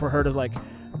or for her to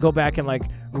go back and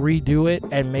redo it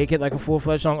and make it like a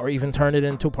full-fledged song, or even turn it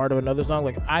into part of another song.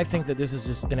 I think that this is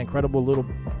just an incredible little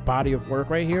body of work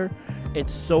right here.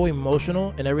 It's so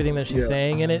emotional, and everything that she's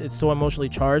saying in it, it's so emotionally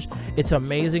charged. It's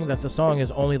amazing that the song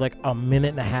is only a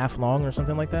minute and a half long or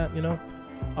something like that,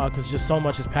 because just so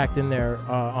much is packed in there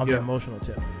on the emotional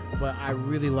tip. But I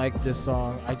really like this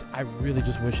song. I really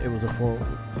just wish it was a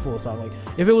full song.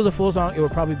 If it was a full song, it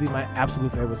would probably be my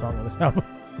absolute favorite song on this album.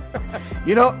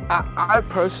 I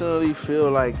personally feel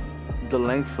like the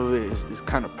length of it is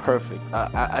kind of perfect.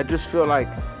 I just feel like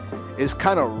it's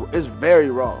very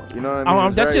raw. You know what I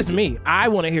mean? That's just me. I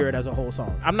want to hear it as a whole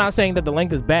song. I'm not saying that the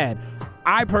length is bad.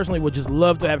 I personally would just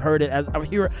love to have heard it as I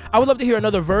would love to hear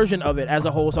another version of it as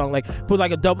a whole song. Put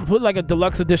a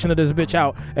deluxe edition of this bitch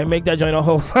out and make that joint a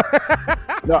whole song.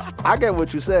 No, I get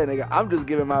what you said, nigga. I'm just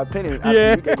giving my opinion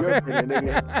after you get your opinion,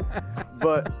 nigga.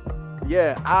 But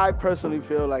yeah, I personally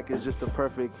feel like it's just a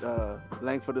perfect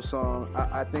length for the song.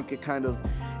 I think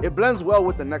it blends well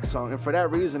with the next song, and for that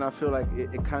reason, I feel like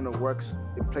it kind of works.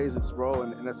 It plays its role,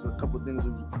 and that's a couple things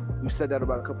we said that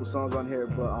about a couple songs on here,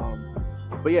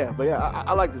 But yeah,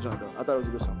 I like the joint though. I thought it was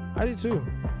a good song. I did too.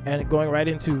 And going right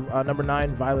into number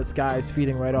 9, Violet Skies,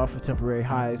 feeding right off of Temporary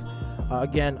Highs.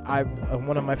 Again,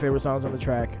 one of my favorite songs on the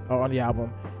track, or on the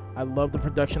album. I love the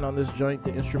production on this joint.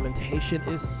 The instrumentation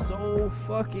is so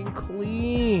fucking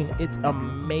clean. It's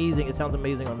amazing. It sounds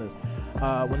amazing on this.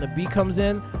 When the beat comes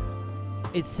in,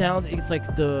 it's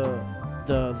like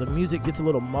the music gets a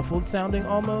little muffled sounding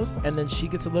almost, and then she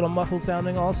gets a little muffled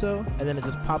sounding also, and then it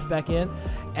just pops back in.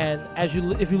 And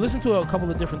if you listen to it a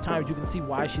couple of different times, you can see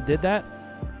why she did that.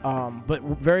 But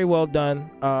very well done.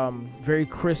 Very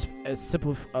crisp, a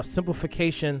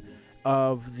simplification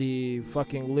of the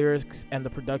fucking lyrics and the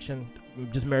production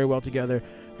just very well together.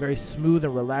 Very smooth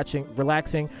and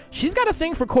relaxing. She's got a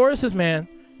thing for choruses, man.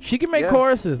 She can make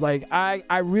choruses.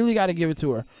 I really got to give it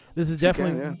to her. This is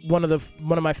definitely one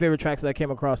of my favorite tracks that I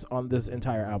came across on this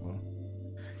entire album.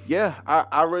 Yeah,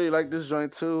 I really like this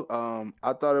joint too.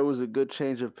 I thought it was a good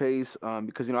change of pace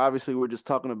because obviously we're just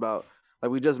talking about,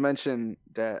 we just mentioned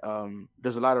that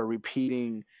there's a lot of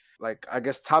repeating, I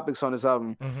guess, topics on this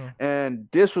album, and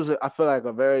this was I feel like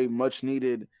a very much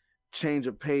needed change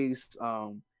of pace,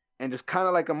 and just kind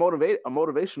of like a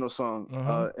motivational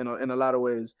song in a lot of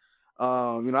ways.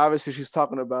 Obviously she's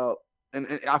talking about,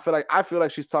 and I feel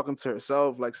like she's talking to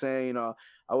herself, saying,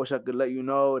 I wish I could let you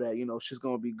know that, she's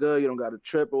going to be good. You don't got to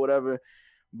trip or whatever.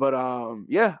 But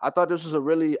I thought this was a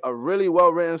really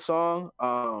well-written song.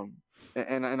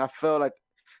 And I felt like,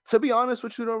 to be honest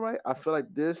with you though, right? I feel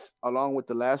like this, along with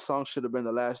the last song, should have been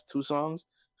the last 2 songs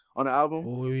on the album.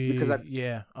 Because I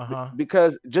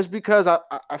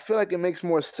feel like it makes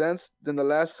more sense than the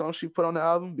last song she put on the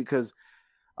album, because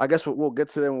I guess we'll get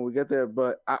to that when we get there,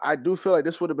 but I do feel like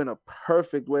this would have been a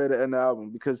perfect way to end the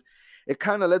album, because it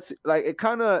kind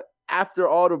of after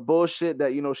all the bullshit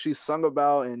that she's sung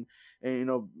about and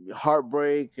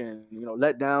heartbreak and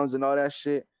letdowns and all that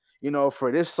shit,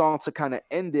 for this song to kind of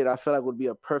end it, I feel like would be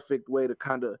a perfect way to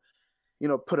kind of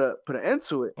put an end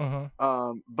to it.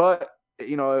 But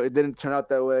it didn't turn out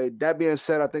that way. That being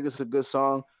said, I think it's a good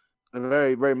song, a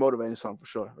very, very motivating song for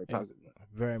sure. Very positive.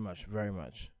 Very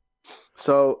much.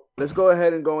 So let's go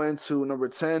ahead and go into number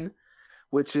 10,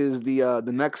 which is the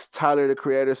next Tyler the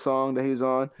Creator song that he's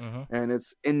on, and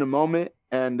it's In the Moment.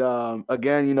 And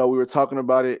again, we were talking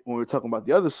about it when we were talking about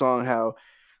the other song, how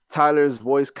Tyler's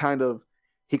voice kind of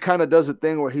does a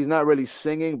thing where he's not really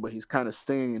singing, but he's kind of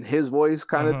singing in his voice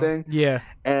kind of thing. Yeah.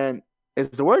 And is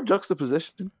the word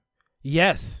juxtaposition?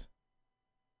 Yes.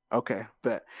 Okay,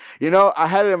 bet. I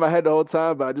had it in my head the whole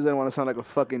time, but I just didn't want to sound like a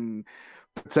fucking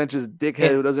pretentious dickhead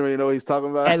who doesn't really know what he's talking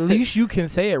about. At least you can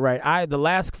say it right. The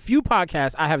last few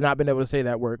podcasts, I have not been able to say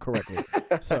that word correctly.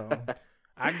 So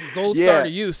I gold star to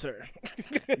you, sir.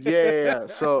 Yeah.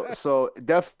 So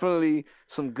definitely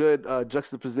some good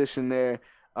juxtaposition there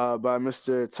by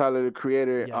Mr. Tyler, the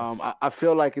Creator. Yes. I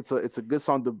feel like it's a good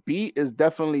song. The beat is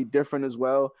definitely different as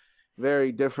well,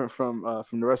 very different from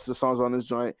the rest of the songs on this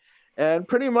joint. And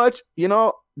pretty much,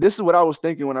 this is what I was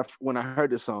thinking when I heard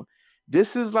this song.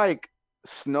 This is like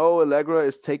Snow Allegra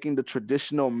is taking the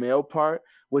traditional male part,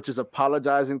 which is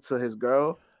apologizing to his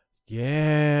girl.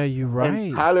 Yeah, you're right.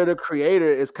 And Tyler, the Creator,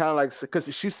 is kind of like,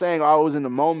 because she's saying, I was in the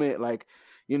moment, like,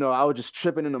 I was just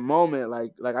tripping in the moment.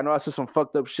 Like I know I said some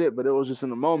fucked up shit, but it was just in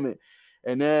the moment.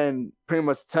 And then pretty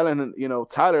much telling him,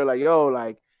 Tyler, like, yo,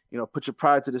 like, put your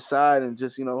pride to the side and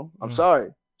just, I'm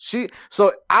sorry.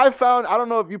 So I don't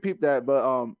know if you peeped that,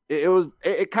 but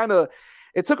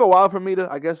it took a while for me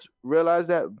to, I guess, realize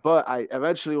that, but I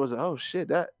eventually was like, oh shit,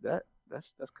 that's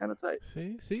kind of tight.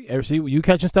 See, you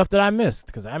catching stuff that I missed,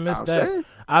 because I missed that.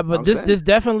 But this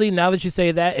definitely, now that you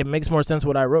say that, it makes more sense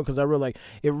what I wrote, because I wrote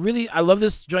I love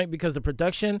this joint because the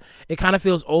production, it kind of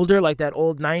feels older, like that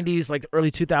old 90s, like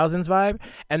early 2000s vibe.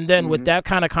 And then with that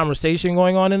kind of conversation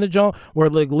going on in the joint, where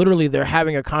like literally they're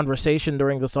having a conversation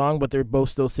during the song, but they're both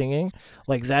still singing.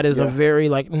 Like that is a very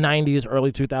like 90s,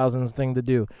 early 2000s thing to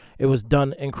do. It was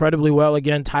done incredibly well.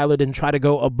 Again, Tyler didn't try to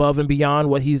go above and beyond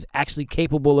what he's actually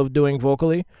capable of doing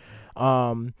vocally.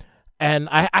 And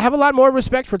I have a lot more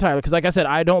respect for Tyler, because like I said,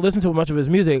 I don't listen to much of his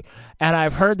music, and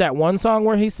I've heard that one song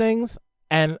where he sings,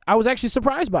 and I was actually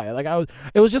surprised by it.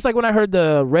 It was just like when I heard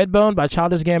the Redbone by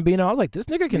Childish Gambino, I was like, this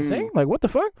nigga can sing? Like, what the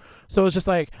fuck? So it's just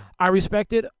like, I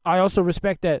respect it. I also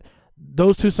respect that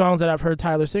those two songs that I've heard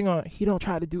Tyler sing on, he don't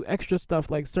try to do extra stuff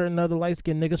like certain other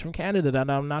light-skinned niggas from Canada that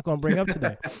I'm not going to bring up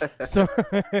today. So,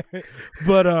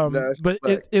 but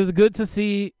it was good to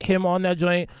see him on that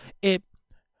joint.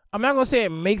 I'm not going to say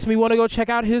it makes me want to go check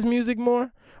out his music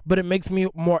more, but it makes me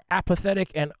more apathetic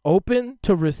and open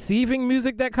to receiving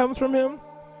music that comes from him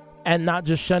and not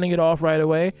just shunning it off right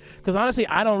away. Because honestly,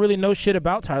 I don't really know shit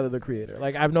about Tyler, the Creator.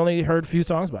 Like, I've only heard a few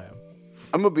songs by him.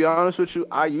 I'm going to be honest with you.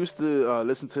 I used to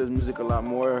listen to his music a lot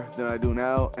more than I do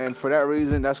now. And for that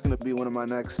reason, that's going to be one of my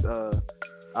next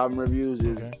album reviews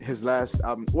is his last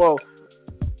album. Well,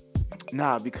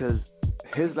 because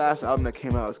his last album that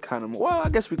came out is kind of, well, I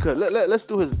guess we could. Let's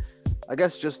do his, I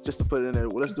guess just to put it in there,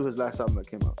 let's do his last album that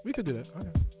came out. We could do that.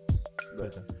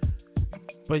 Okay.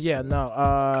 But yeah,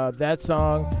 no, that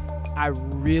song, I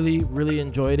really, really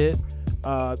enjoyed it.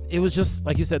 It was just,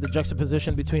 like you said, the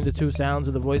juxtaposition between the two sounds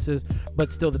of the voices,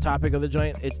 but still the topic of the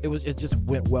joint, it just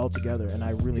went well together, and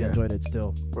I really enjoyed it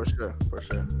still. For sure.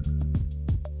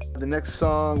 The next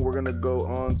song we're gonna go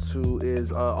on to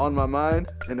is "On My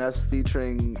Mind," and that's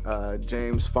featuring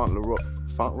James Fauntleroy.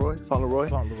 Fauntleroy,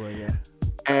 yeah.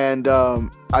 And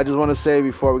I just want to say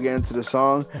before we get into the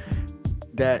song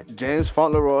that James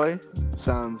Fauntleroy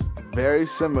sounds very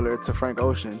similar to Frank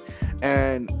Ocean,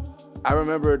 and I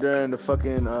remember during the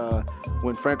fucking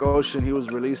when Frank Ocean, he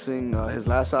was releasing his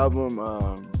last album,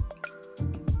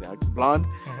 Blonde.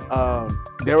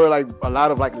 There were like a lot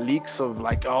of like leaks of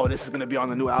like, oh, this is gonna be on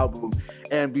the new album.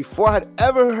 And before I had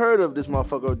ever heard of this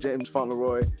motherfucker, James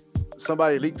Fauntleroy,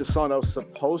 somebody leaked a song that was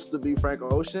supposed to be Frank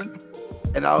Ocean.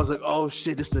 And I was like, oh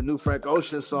shit, this is the new Frank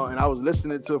Ocean song. And I was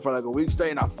listening to it for like a week straight,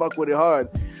 and I fucked with it hard.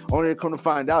 Only to come to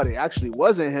find out it actually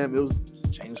wasn't him, it was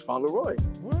James Fauntleroy.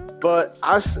 But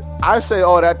I say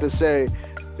all that to say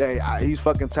that he's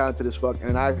fucking talented as fuck,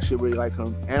 and I actually really like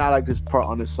him, and I like this part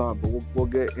on this song. But we'll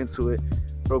get into it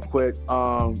real quick.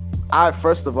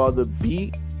 First of all, the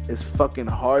beat is fucking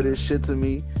hard as shit to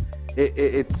me.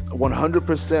 It's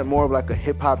 100% more of like a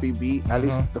hip hoppy beat. At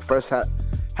least the first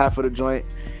half of the joint.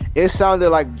 It sounded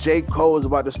like J. Cole was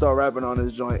about to start rapping on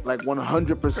this joint. Like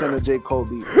 100% of J. Cole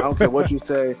beat. I don't care what you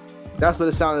say. That's what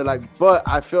it sounded like. But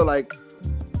I feel like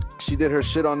she did her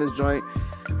shit on this joint.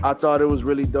 I thought it was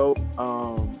really dope.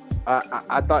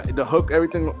 I thought the hook,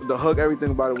 everything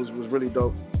about it was really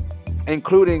dope,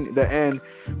 including the end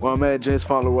when my man James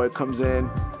Fauntleroy comes in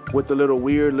with the little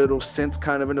weird little synth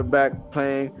kind of in the back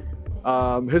playing.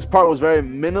 His part was very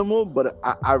minimal, but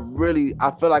I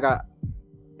feel like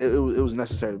it was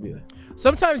necessary to be there.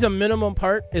 Sometimes a minimum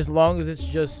part, as long as it's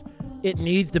just it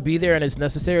needs to be there and it's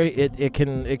necessary, it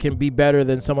can be better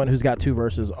than someone who's got 2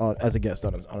 verses as a guest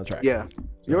on a track. Yeah,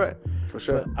 you're right, for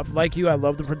sure. But like you, I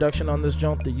love the production on this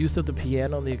jump. The use of the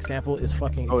piano and the example is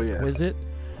fucking exquisite.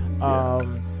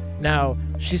 Now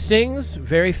she sings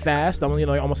very fast.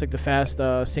 Almost like the fast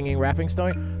singing rapping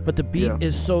style. But the beat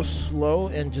is so slow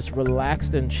and just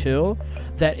relaxed and chill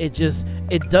that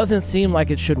it doesn't seem like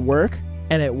it should work,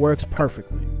 and it works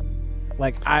perfectly.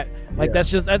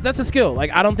 That's a skill.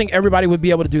 Like I don't think everybody would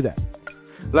be able to do that.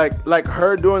 Like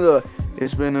her doing the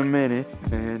 "It's been a minute,"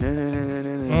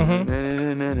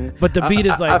 but the beat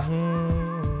is like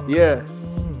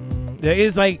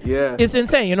it's like it's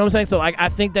insane. You know what I'm saying? So like I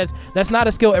think that's not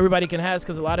a skill everybody can have,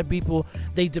 because a lot of people,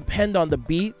 they depend on the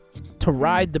beat to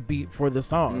ride the beat for the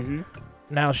song.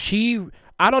 Now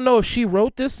I don't know if she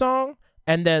wrote this song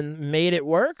and then made it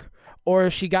work, or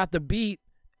if she got the beat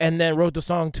and then wrote the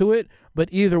song to it. But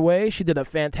either way, she did a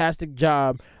fantastic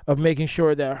job of making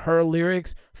sure that her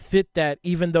lyrics fit that,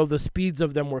 even though the speeds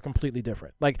of them were completely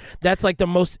different. Like that's like the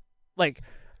most, like,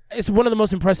 it's one of the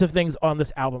most impressive things on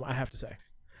this album, I have to say.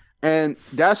 And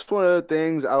that's one of the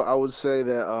things I would say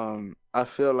that I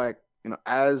feel like,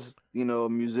 as a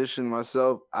musician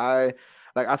myself, I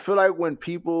feel like when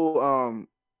people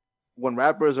when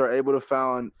rappers are able to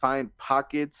find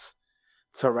pockets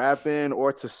to rap in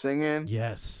or to sing in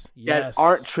that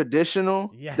aren't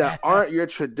traditional, that aren't your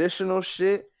traditional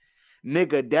shit,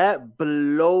 nigga, that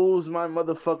blows my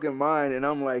motherfucking mind. And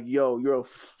I'm like, yo, you're a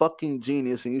fucking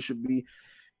genius and you should be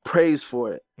praised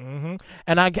for it.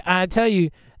 And I tell you,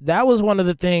 that was one of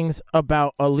the things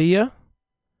about Aaliyah,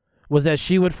 was that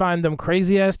she would find them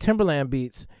crazy ass Timberland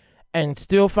beats and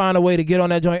still find a way to get on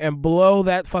that joint and blow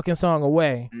that fucking song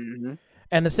away.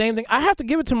 And the same thing, I have to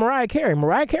give it to Mariah Carey.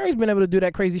 Mariah Carey's been able to do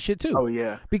that crazy shit too. Oh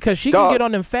yeah, because she can get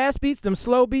on them fast beats, them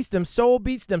slow beats, them soul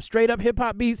beats, them straight up hip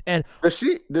hop beats. And does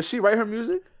she write her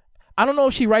music? I don't know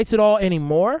if she writes it all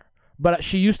anymore, but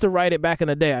she used to write it back in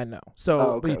the day, I know.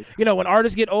 So, when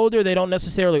artists get older, they don't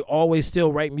necessarily always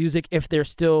still write music if they're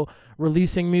still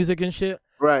releasing music and shit.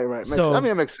 Right.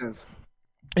 It makes sense.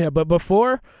 Yeah, but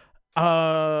before,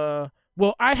 I'd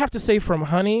have to say from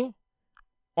Honey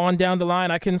on down the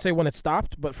line, I couldn't say when it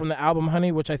stopped, but from the album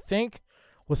Honey, which I think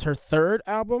was her 3rd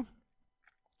album,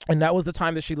 and that was the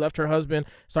time that she left her husband,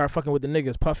 started fucking with the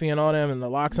niggas, Puffy and all them, and the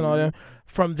Locks and all them.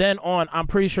 From then on, I'm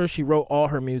pretty sure she wrote all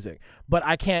her music, but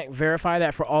I can't verify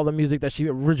that for all the music that she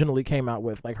originally came out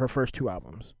with, like her first 2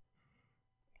 albums.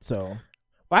 So,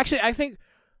 actually, I think,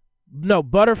 no,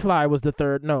 Butterfly was the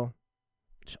 3rd. No,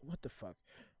 what the fuck?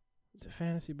 Is it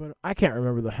Fantasy Butter? I can't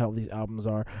remember the hell these albums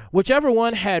are. Whichever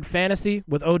one had Fantasy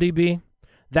with ODB,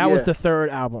 that was the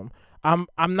 3rd album. I'm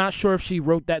not sure if she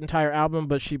wrote that entire album,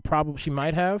 but she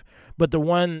might have. But the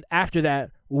one after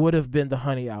that would have been the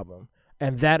Honey album,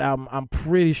 and that album, I'm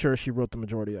pretty sure she wrote the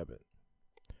majority of it.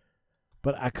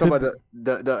 But I could. Talk about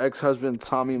the ex-husband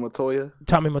Tommy Mottola.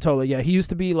 Tommy Mottola, yeah, he used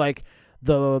to be like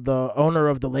the owner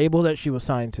of the label that she was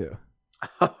signed to.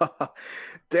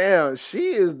 Damn,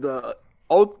 she's the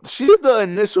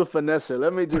initial finesser.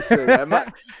 Let me just say that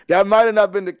might have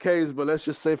not been the case, but let's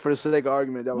just say for the sake of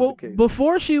argument that was the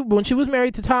case. When she was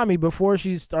married to Tommy, before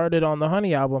she started on the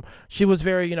Honey album, she was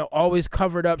very, always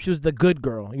covered up. She was the good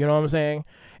girl, you know what I'm saying?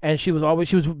 And she was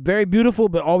very beautiful,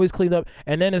 but always cleaned up.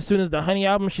 And then as soon as the Honey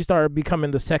album, she started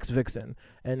becoming the sex vixen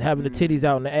and having the titties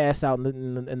out and the ass out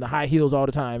and the high heels all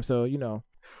the time. So,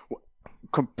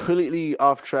 completely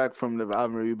off track from the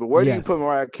album review, but where do you put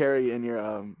Mariah Carey in your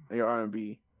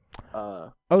R&B?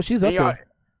 She's up there.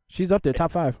 She's up there,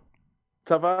 top 5.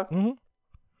 Top 5? Mm-hmm.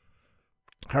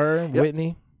 Her,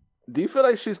 Whitney. Do you feel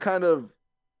like she's kind of,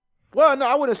 well, no,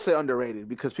 I wouldn't say underrated,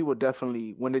 because people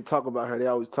definitely, when they talk about her, they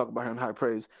always talk about her in high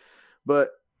praise.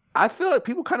 But I feel like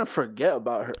people kind of forget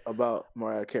about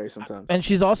Mariah Carey sometimes. And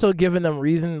she's also given them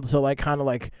reason to kind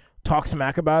of talk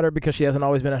smack about her, because she hasn't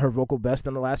always been at her vocal best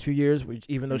in the last few years,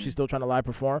 even though she's still trying to live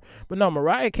perform. But no,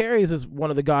 Mariah Carey is one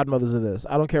of the godmothers of this.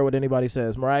 I don't care what anybody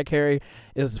says. Mariah Carey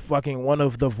is fucking one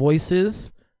of the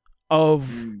voices of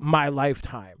my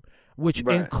lifetime, which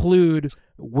include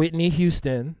Whitney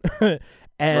Houston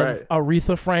and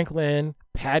Aretha Franklin,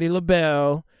 Patti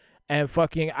LaBelle, and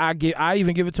fucking I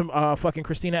even give it to fucking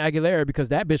Christina Aguilera, because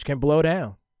that bitch can blow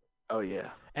down. Oh yeah.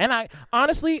 And I want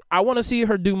to see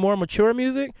her do more mature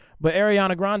music, but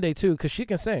Ariana Grande too, because she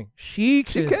can sing. She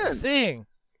can sing.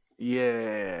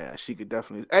 Yeah, she could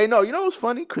definitely. Hey, no, you know what's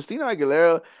funny? Christina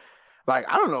Aguilera,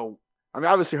 I don't know. I mean,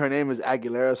 obviously her name is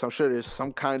Aguilera, so I'm sure there's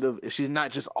some kind of, she's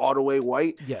not just all the way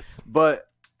white. Yes. But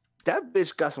that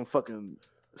bitch got some fucking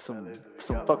soul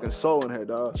in her,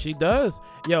 dog. She does.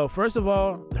 Yo, first of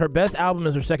all, her best album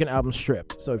is her second album,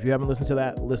 Stripped. So if you haven't listened to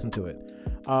that, listen to it.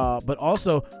 But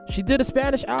also she did a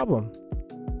Spanish album.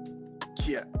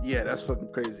 Yeah, that's fucking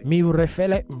crazy. Mi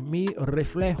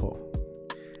reflejo.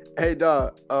 Hey,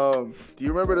 dog. Do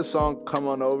you remember the song "Come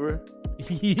On Over"?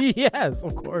 Yes,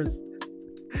 of course.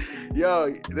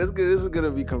 Yo, this is gonna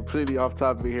be completely off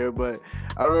topic here, but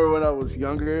I remember when I was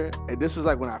younger, and this is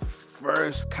like when I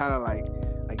first kind of like,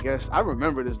 I guess I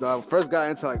remember this, dog. First got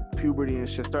into like puberty and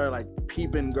shit, started like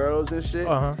peeping girls and shit.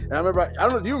 And I remember, I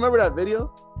don't know, do you remember that video?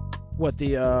 What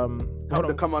the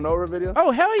Come On Over video?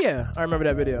 Oh hell yeah, I remember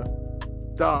that video.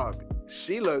 Dog,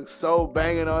 she looked so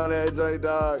banging on that joint,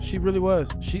 dog. She really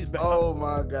was. Oh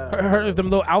my god. Her them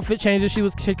little outfit changes she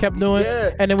kept doing.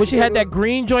 Yeah. And then when she had that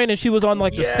green joint and she was on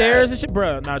like the stairs and shit,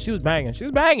 bruh. Nah, she was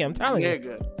banging. I'm telling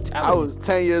you. I was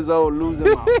 10 years old losing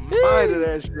my mind to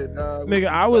that shit, dog. Nigga,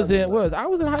 I was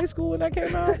in high school when that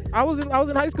came out. I was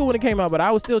in high school when it came out, but I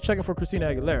was still checking for Christina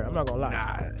Aguilera. I'm not gonna lie.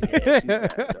 Nah, yeah, she's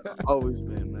bad, always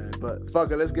been, man. But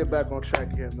fuck it, let's get back on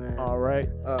track here, man. All right.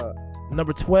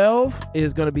 Number 12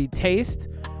 is gonna be Taste.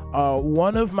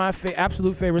 One of my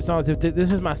absolute favorite songs.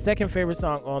 This is my second favorite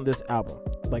song on this album,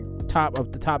 like top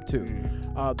of the top two.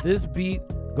 This beat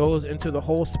goes into the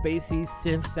whole spacey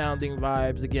synth sounding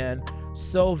vibes again.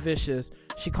 So vicious.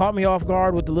 She caught me off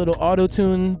guard with the little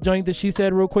auto-tune joint that she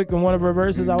said real quick in one of her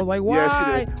verses. I was like, why?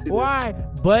 Yeah, she did. Why?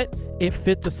 But it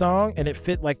fit the song and it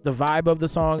fit like the vibe of the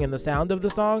song and the sound of the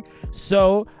song.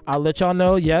 So I'll let y'all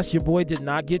know, yes, your boy did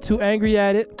not get too angry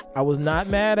at it. I was not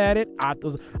mad at it. I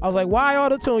was like, why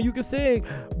auto-tune? You can sing.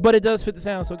 But it does fit the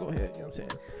sound, so go ahead. You know what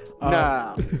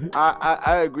I'm saying?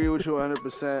 I agree with you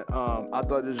 100%. I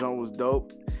thought this joint was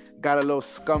dope. Got a little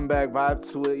scumbag vibe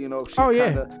to it, you know.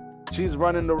 She's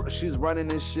running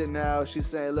this shit now. She's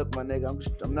saying, "Look, my nigga,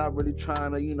 I'm not really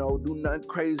trying to, you know, do nothing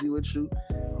crazy with you.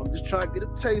 I'm just trying to get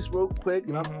a taste real quick,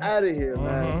 and I'm out of here,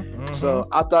 man." So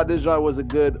I thought this joint was a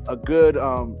good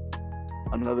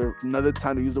another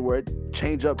time to use the word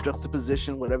change up,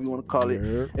 juxtaposition, whatever you want to call it.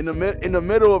 In the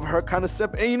middle of her kind of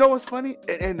step. And you know what's funny?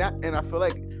 And I feel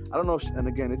like I don't know. And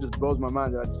again, it just blows my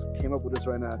mind that I just came up with this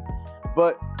right now.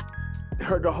 But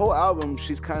the whole album,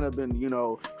 she's kind of been, you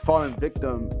know, falling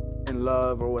victim in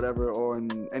love or whatever, or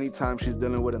in any time she's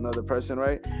dealing with another person,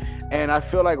 right? And I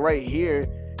feel like right here,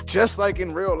 just like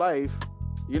in real life,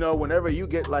 you know, whenever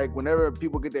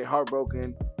people get their heart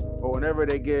broken, or whenever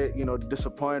they get, you know,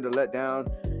 disappointed or let down,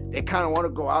 they kind of want to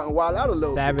go out and wild out a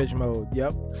little Savage mode,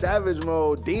 yep. Savage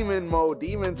mode, demon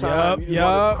time. You just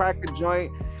want to crack a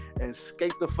joint and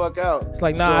skate the fuck out. It's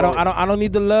like, nah, so, I don't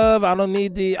need the love. I don't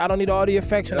need all the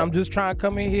affection. I'm just trying to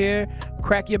come in here,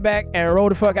 crack your back, and roll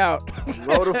the fuck out.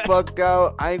 Roll the fuck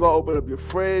out. I ain't gonna open up your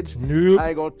fridge. Nope. I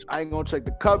ain't gonna check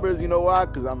the cupboards. You know why?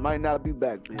 Because I might not be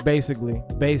back, bitch. Basically.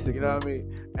 You know what I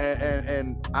mean?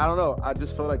 And I don't know. I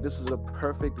just feel like this is a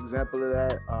perfect example of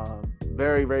that.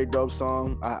 Very, very dope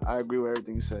song. I agree with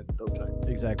everything you said. Dope track.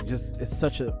 Exactly.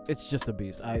 It's just a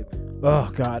beast.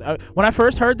 Oh God. When I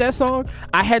first heard that song,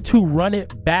 I had to run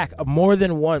it back more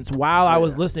than once while I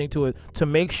was listening to it to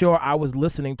make sure I was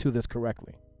listening to this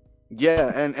correctly.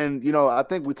 Yeah, and you know, I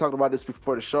think we talked about this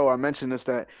before the show. I mentioned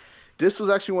that this was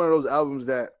actually one of those albums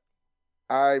that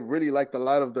I really liked a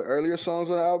lot of the earlier songs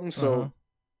on the album. So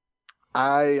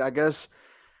I guess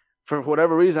for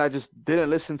whatever reason, I just didn't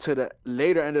listen to the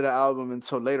later end of the album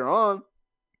until later on.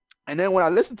 And then when I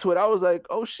listened to it, I was like,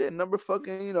 oh shit, number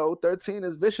fucking, you know, 13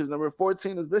 is vicious. Number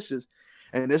 14 is vicious.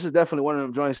 And this is definitely one of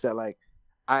them joints that like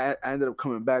I ended up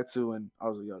coming back to, and I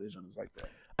was like, yo, this joint is like that.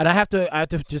 And I have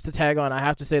to just to tag on, I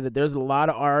have to say that there's a lot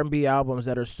of R&B albums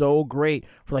that are so great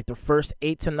for like the first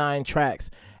 8 to 9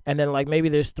 tracks. And then like maybe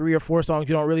there's 3 or 4 songs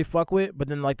you don't really fuck with, but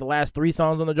then like the last 3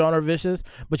 songs on the genre are vicious,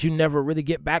 but you never really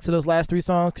get back to those last 3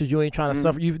 songs because you ain't trying to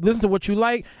suffer. You listen to what you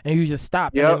like and you just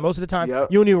stop. And then most of the time you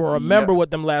don't even remember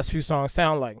what them last few songs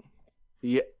sound like.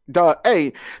 Yeah, dog.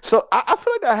 Hey, so I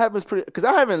feel like that happens pretty, because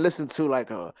I haven't listened to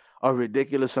like a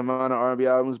ridiculous amount of R&B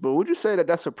albums, but would you say that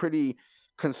that's a pretty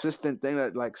consistent thing,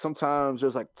 that like sometimes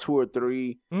there's like 2 or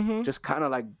 3 just kind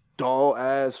of like dull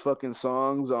ass fucking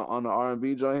songs on the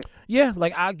R&B joint? Yeah,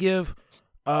 like I give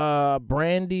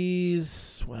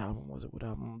Brandy's, what album was it?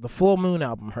 The Full Moon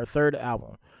album, her 3rd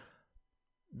album.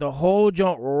 The whole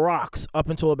joint rocks up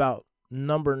until about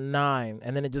number 9,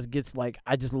 and then it just gets like,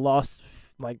 I just lost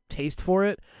like taste for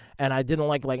it, and I didn't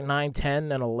like 9,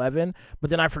 10, and 11, but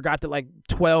then I forgot that like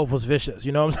 12 was vicious,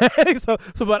 you know what I'm saying? so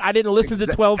but I didn't listen to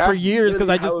 12 for years because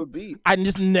I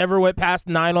just never went past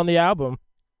 9 on the album.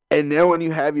 And then when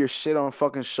you have your shit on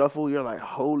fucking shuffle, you're like,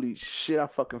 holy shit, I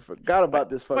fucking forgot about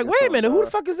this fucking like, wait a minute, song, who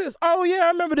the fuck is this? Oh yeah, I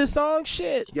remember this song.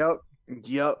 Shit.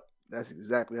 Yep. That's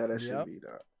exactly how that should be,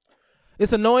 dog.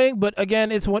 It's annoying, but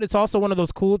again, it's also one of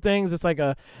those cool things. It's like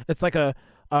a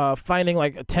finding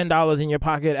like $10 in your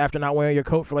pocket after not wearing your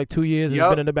coat for like 2 years. It's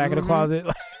been in the back of the closet.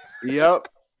 Yep.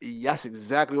 That's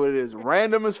exactly what it is.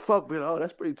 Random as fuck, but oh,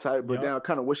 that's pretty tight. But now I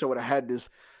kind of wish I would have had this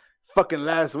fucking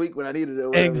last week when I needed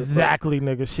it. Exactly,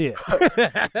 nigga. Shit.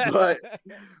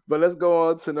 but let's go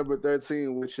on to number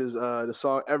 13, which is the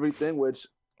song Everything, which,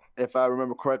 if I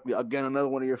remember correctly, again, another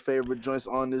one of your favorite joints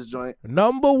on this joint.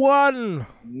 Number one.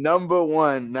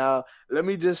 Now, let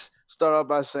me just start off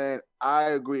by saying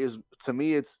I agree. To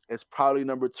me, it's probably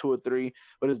number 2 or 3,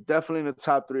 but it's definitely in the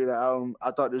top 3 of the album.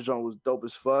 I thought this joint was dope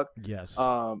as fuck. Yes.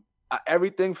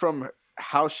 Everything from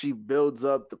how she builds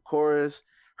up the chorus,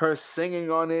 her singing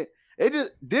on it.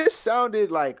 This sounded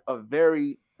like a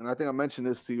very, and I think I mentioned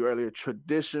this to you earlier,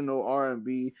 traditional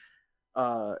R&B.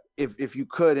 If you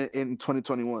could in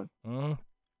 2021.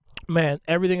 Man,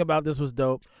 everything about this was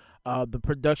dope. The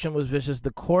production was vicious.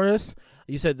 The chorus,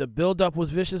 you said the build-up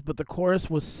was vicious, but the chorus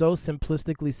was so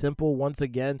simplistically simple. Once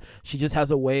again, she just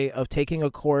has a way of taking a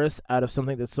chorus out of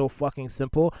something that's so fucking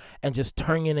simple and just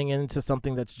turning it into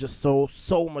something that's just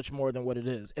so much more than what it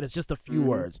is. And it's just a few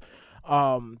words.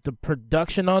 The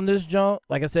production on this joint,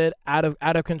 like I said, out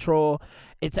of control.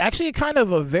 It's actually kind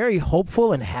of a very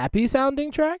hopeful and happy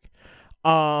sounding track.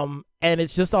 And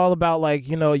it's just all about like,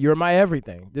 you're my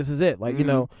everything. This is it. Like,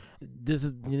 this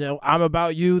is, I'm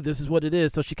about you. This is what it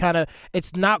is. So she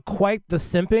it's not quite the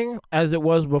simping as it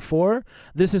was before.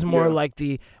 This is more like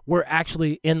we're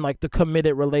actually in like the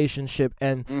committed relationship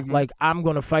and like, I'm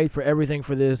going to fight for everything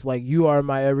for this. Like, you are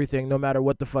my everything, no matter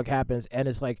what the fuck happens. And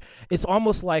it's like, it's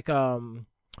almost like not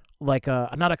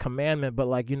a commandment, but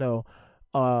like, you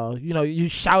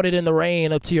shouted in the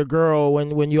rain up to your girl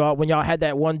when y'all had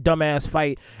that one dumbass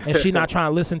fight and she not trying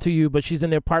to listen to you, but she's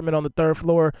in the apartment on the 3rd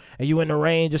floor and you in the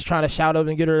rain just trying to shout up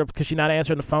and get her up because she's not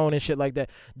answering the phone and shit like that.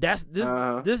 This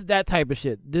is that type of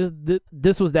shit.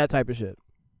 This was that type of shit.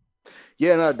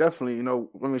 Yeah, no, definitely. I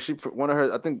mean,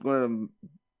 I think one of them,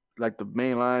 like the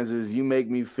main lines is, "You make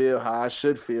me feel how I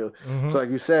should feel." So like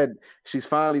you said, she's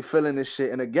finally feeling this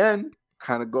shit, and again,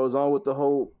 kind of goes on with the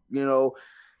whole,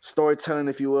 storytelling,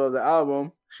 if you will, of the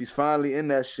album. She's finally in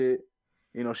that shit.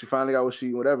 She finally got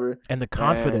whatever. And the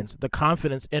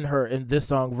confidence in her in this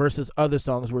song versus other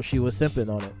songs where she was simping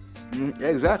on it.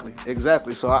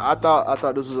 Exactly. So I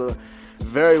thought this was a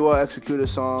very well executed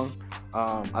song.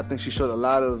 I think she showed a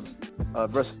lot of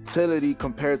versatility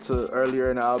compared to earlier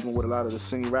in the album with a lot of the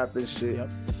singing, rapping shit. Yep.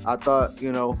 I thought,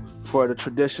 for the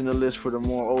traditionalist, for the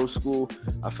more old school,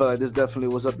 I felt like this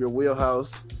definitely was up your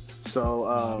wheelhouse.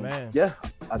 So, yeah,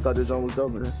 I thought this song was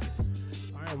dope, man.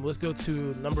 All right, let's go to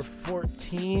number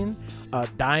 14,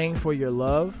 Dying for Your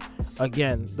Love.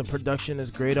 Again, the production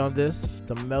is great on this.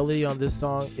 The melody on this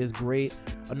song is great.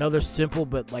 Another simple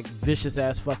but like vicious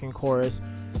ass fucking chorus.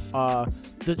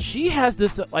 She has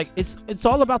this like it's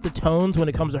all about the tones when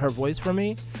it comes to her voice for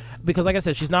me, because like I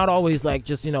said, she's not always like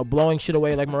just blowing shit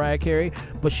away like Mariah Carey,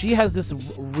 but she has this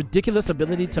ridiculous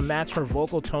ability to match her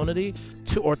vocal tonality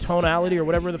or tonality or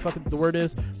whatever the fuck the word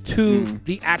is to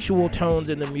the actual tones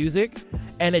in the music,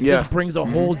 and it just brings a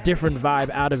whole different vibe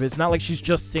out of it. It's not like she's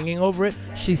just singing over it;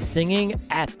 she's singing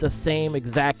at the same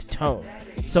exact tone.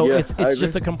 So it's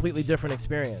just a completely different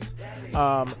experience.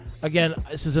 Again,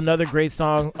 this is another great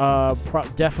song.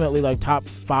 Definitely like top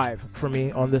 5 for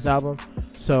me on this album.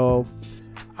 So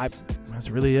that's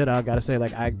really it. I gotta say,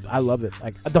 like I love it.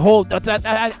 Like the whole.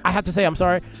 I have to say, I'm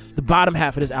sorry. The bottom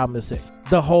half of this album is sick.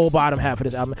 The whole bottom half of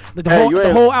this album. Like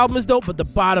the whole album is dope, but the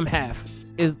bottom half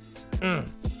is.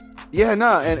 Yeah,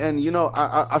 no, and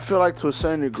I feel like to a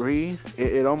certain degree,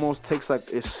 it almost takes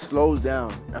it slows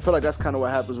down. I feel like that's kind of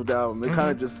what happens with the album. It kind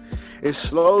of it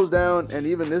slows down, and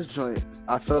even this joint,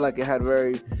 I feel like it had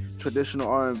very traditional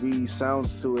R&B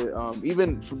sounds to it.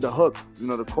 Even from the hook,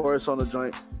 the chorus on the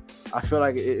joint, I feel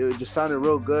like it just sounded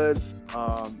real good.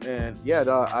 And yeah,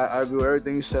 I agree with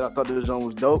everything you said. I thought the joint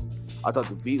was dope. I thought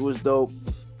the beat was dope.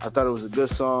 I thought it was a good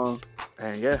song,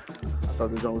 and yeah, I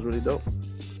thought the joint was really dope.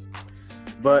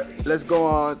 But let's go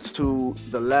on to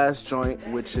the last joint,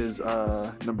 which is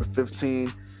number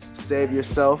 15, Save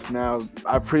Yourself. Now,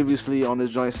 I previously on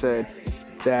this joint said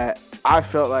that I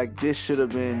felt like this should have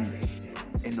been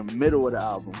in the middle of the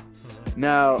album.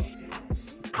 Now,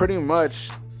 pretty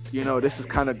much, this is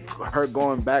kind of her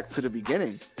going back to the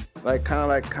beginning. Like, kind of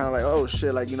like, oh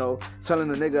shit, like, telling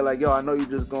the nigga, like, yo, I know you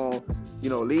just gonna,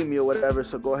 leave me or whatever,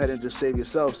 so go ahead and just save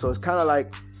yourself. So it's kind of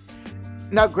like,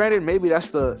 now granted, maybe that's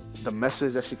the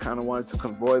message that she kind of wanted to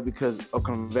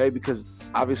convey because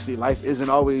obviously life isn't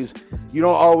always, you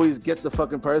don't always get the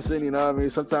fucking person, you know what I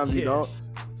mean? Sometimes you don't,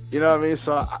 you know what I mean?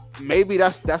 So maybe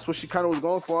that's what she kind of was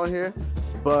going for on here.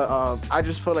 But I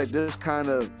just feel like this kind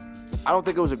of, I don't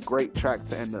think it was a great track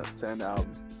to end the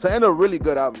album. So, and a really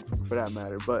good album for that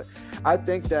matter. But I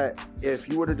think that if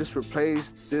you were to just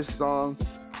replace this song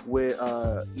with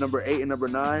number 8 and number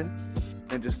 9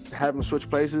 and just have them switch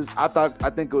places, I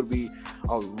think it would be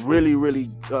a really,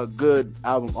 really good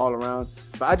album all around.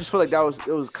 But I just feel like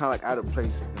it was kind of like out of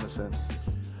place in a sense.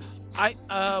 I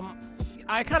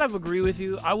kind of agree with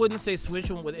you. I wouldn't say switch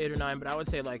them with 8 or 9, but I would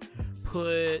say like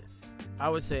I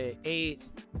would say 8.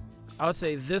 I would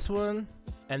say this one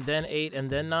and then 8 and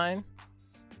then 9.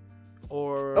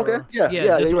 Or okay,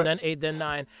 this one, right. then 8, then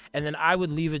 9, and then I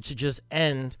would leave it to just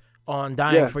end on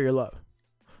 "Dying for Your Love."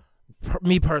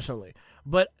 Me personally,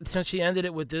 but since she ended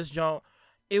it with this joint,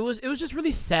 it was just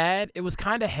really sad. It was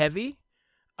kind of heavy.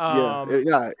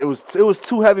 It was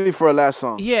too heavy for a last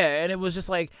song. Yeah, and it was just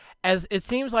like, as it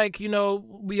seems like,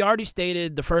 we already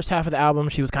stated the first half of the album,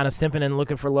 she was kind of simping and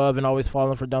looking for love and always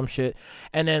falling for dumb shit.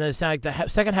 And then it's like the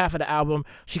second half of the album,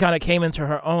 she kind of came into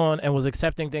her own and was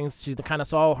accepting things. She kind of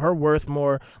saw her worth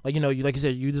more. Like, like you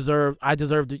said, I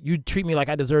deserve you treat me like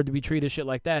I deserve to be treated, shit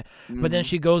like that. Mm-hmm. But then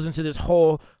she goes into this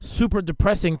whole super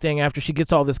depressing thing after she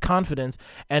gets all this confidence,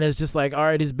 and it's just like, all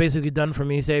right, it's basically done for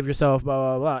me. Save yourself, blah,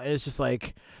 blah, blah. And it's just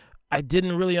like, I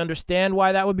didn't really understand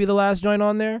why that would be the last joint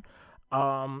on there.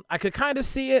 I could kind of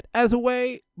see it as a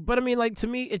way, but I mean, like, to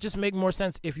me, it just make more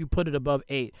sense if you put it above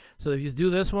 8. So if you do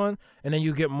this one, and then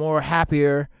you get more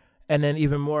happier, and then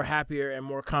even more happier and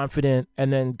more confident,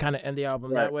 and then kind of end the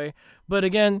album that way. But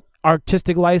again,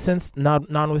 artistic license,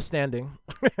 notwithstanding.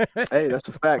 Hey, that's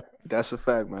a fact. That's a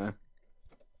fact, man.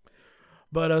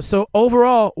 But so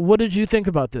overall, what did you think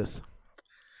about this?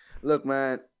 Look,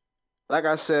 man, like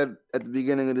I said at the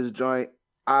beginning of this joint,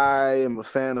 I am a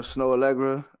fan of Snoh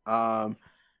Aalegra.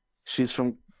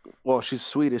 She's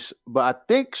Swedish, but I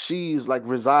think she's like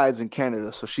resides in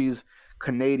Canada, so she's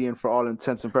Canadian for all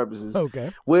intents and purposes.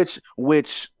 Okay. Which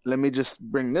let me just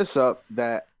bring this up,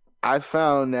 that I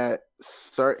found that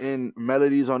certain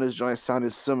melodies on this joint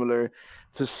sounded similar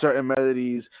to certain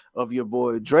melodies of your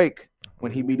boy Drake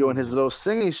when he be doing his little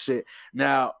singing shit.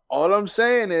 Now, all I'm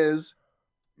saying is,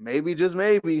 maybe, just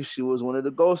maybe, she was one of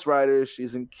the ghostwriters.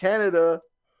 She's in Canada.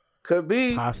 Could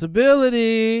be.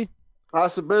 Possibility,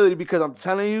 because I'm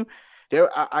telling you,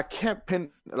 I can't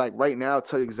pin, like, right now,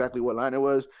 tell you exactly what line it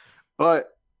was, but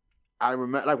I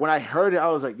remember, like, when I heard it, I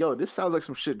was like, yo, this sounds like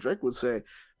some shit Drake would say.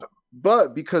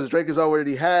 But because Drake has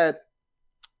already had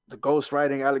the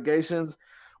ghostwriting allegations,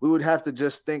 we would have to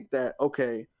just think that,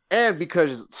 okay, and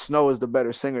because Snoh is the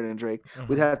better singer than Drake,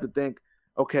 we'd have to think,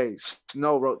 okay,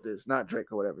 Snoh wrote this, not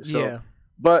Drake or whatever. So, yeah.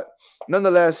 But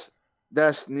nonetheless,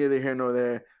 that's neither here nor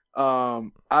there.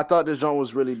 I thought this joint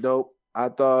was really dope. I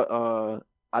thought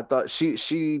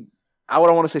she I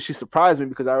wouldn't want to say she surprised me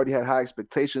because I already had high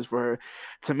expectations for her.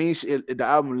 To me, the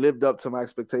album lived up to my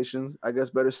expectations, I guess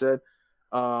better said.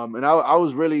 And I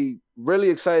was really, really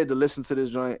excited to listen to this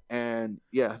joint, and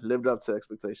yeah, lived up to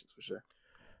expectations for sure.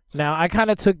 Now, I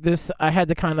kind of took this, I had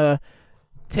to kind of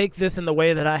take this in the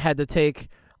way that I had to take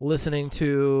listening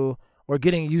to or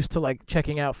getting used to, like,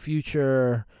 checking out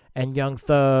Future and Young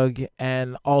Thug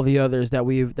and all the others that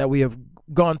we have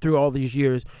gone through all these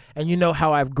years. And you know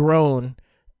how I've grown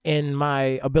in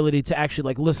my ability to actually,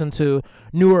 like, listen to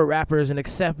newer rappers and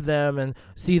accept them and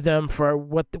see them for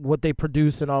what they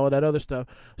produce and all of that other stuff.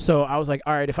 So I was like,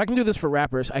 all right, if I can do this for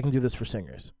rappers, I can do this for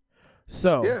singers.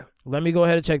 So Let me go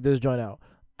ahead and check this joint out.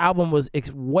 Album was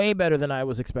way better than I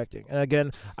was expecting. And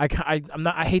again,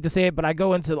 I hate to say it, but I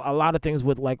go into a lot of things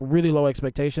with, like, really low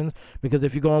expectations, because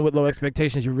if you go in with low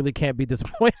expectations, you really can't be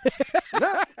disappointed. You know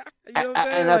what I'm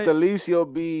saying? And at the least, you'll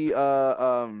be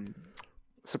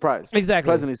surprised. Exactly.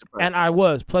 Pleasantly surprised. And I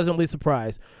was pleasantly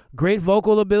surprised. Great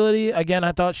vocal ability. Again,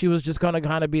 I thought she was just going to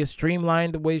kind of be a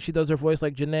streamlined the way she does her voice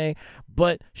like Jhené.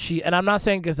 But and I'm not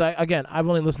saying, because I've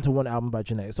only listened to one album by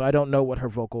Jhené, so I don't know what her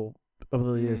vocal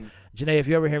ability is. Jhené, if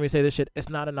you ever hear me say this shit, it's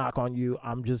not a knock on you.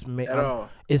 I'm just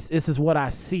this is what I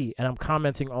see, and I'm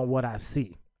commenting on what I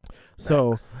see.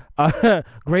 So,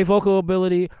 great vocal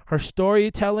ability. Her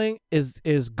storytelling is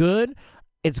good.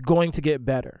 It's going to get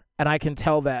better, and I can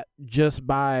tell that just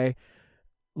by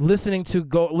going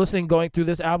through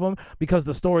this album, because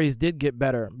the stories did get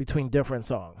better between different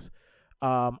songs.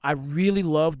 I really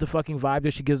love the fucking vibe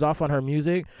that she gives off on her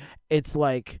music. It's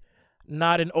like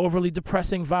not an overly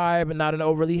depressing vibe and not an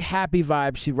overly happy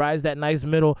vibe. She rides that nice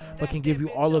middle, but can give you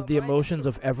all of the emotions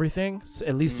of everything,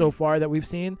 at least so far that we've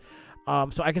seen.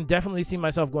 So I can definitely see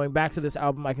myself going back to this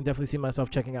album. I can definitely see myself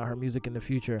checking out her music in the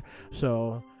future.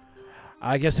 So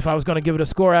I guess if I was going to give it a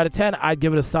score out of 10, I'd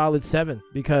give it a solid 7,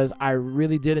 because I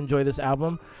really did enjoy this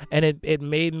album, and it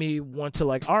made me want to,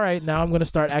 like, all right, now I'm going to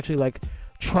start actually, like,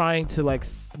 trying to, like,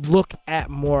 look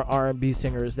at more R&B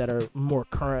singers that are more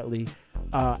currently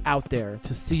out there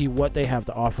to see what they have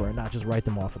to offer and not just write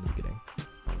them off in the beginning.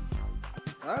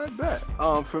 I bet.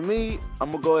 For me,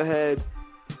 I'm gonna go ahead,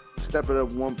 step it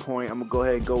up 1 point. I'm gonna go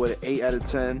ahead and go with an 8 out of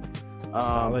 10.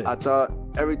 Solid. I thought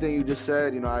everything you just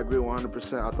said, I agree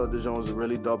 100%. I thought Dijon was a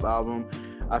really dope album.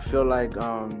 I feel like,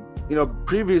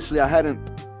 previously I hadn't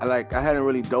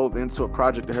really dove into a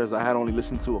project of hers. I had only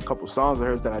listened to a couple songs of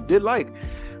hers that I did like.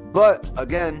 But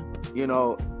again,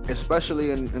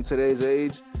 especially in today's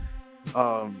age,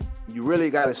 you really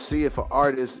got to see if an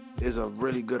artist is a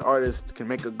really good artist, can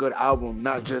make a good album,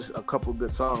 not just a couple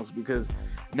good songs. Because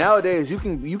nowadays you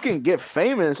can get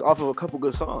famous off of a couple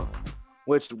good songs,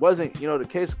 which wasn't the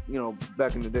case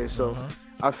back in the day. So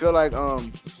I feel like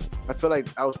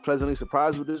I was pleasantly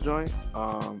surprised with this joint.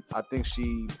 I think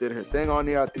she did her thing on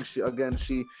there. I think she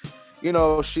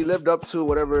lived up to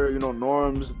whatever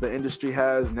norms the industry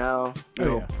has now.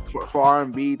 For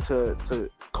R&B to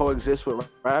coexist with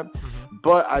rap.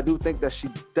 But I do think that she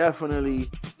definitely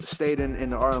stayed in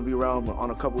the R&B realm on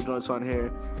a couple joints on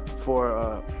here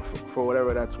for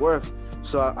whatever that's worth.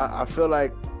 So I feel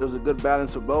like there was a good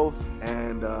balance of both,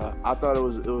 and I thought it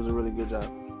was a really good job.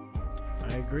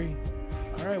 I agree.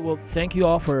 All right, well, thank you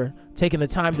all for taking the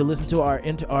time to listen to our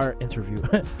interview.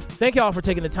 Thank you all for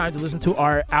taking the time to listen to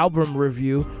our album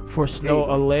review for Snoh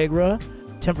Aalegra,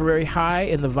 Temporary High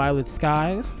in the Violet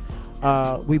Skies.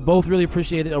 We both really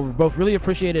appreciate it. We both really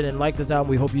appreciate it and like this album.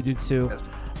 We hope you do too. Yes.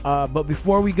 But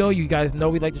before we go, you guys know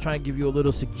we'd like to try and give you a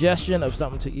little suggestion of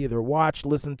something to either watch,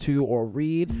 listen to, or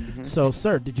read. So,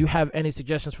 sir, did you have any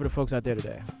suggestions for the folks out there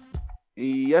today?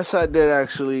 Yes, I did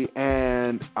actually,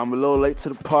 and I'm a little late to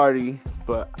the party,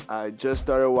 but I just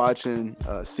started watching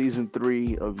season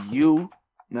 3 of You.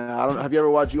 Now, have you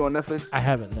ever watched You on Netflix? I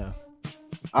haven't, no.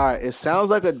 All right, it sounds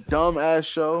like a dumb ass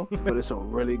show, but it's a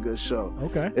really good show.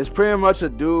 Okay. It's pretty much a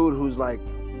dude who's like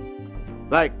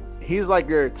he's like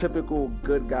your typical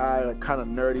good guy, like kind of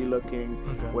nerdy looking,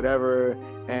 whatever,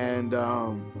 and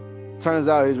turns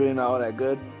out he's really not all that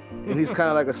good, and he's kind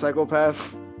of like a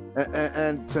psychopath.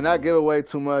 And to not give away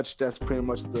too much, that's pretty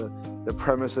much the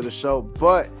premise of the show.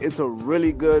 But it's a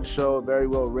really good show, very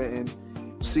well written.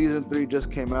 Season 3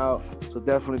 just came out, so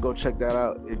definitely go check that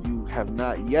out if you have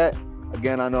not yet.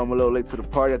 Again, I know I'm a little late to the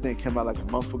party. I think it came out like a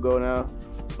month ago now,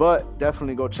 but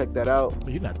definitely go check that out.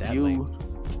 You're not that late.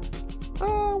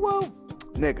 Well,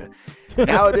 nigga.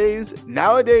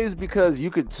 Nowadays, because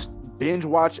you could binge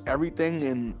watch everything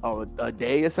in a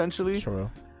day, essentially.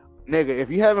 Sure. Nigga, if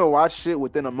you haven't watched it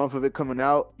within a month of it coming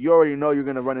out, you already know you're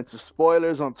gonna run into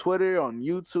spoilers on Twitter, on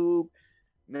YouTube,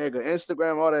 nigga,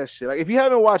 Instagram, all that shit. Like, if you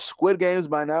haven't watched Squid Games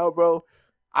by now, bro,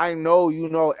 I know you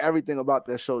know everything about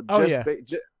that show.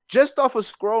 Just off of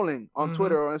scrolling on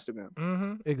Twitter or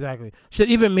Instagram. Exactly. Shit,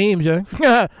 even memes,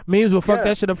 yeah. Memes will fuck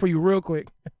that shit up for you real quick.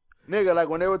 Nigga, like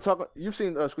when they were talking, you've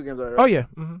seen Squid Games already, right? Oh yeah.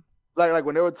 Like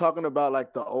when they were talking about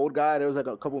like the old guy, there was like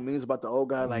a couple memes about the old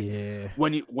guy. Like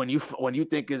when you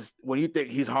think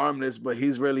he's harmless, but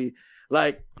he's really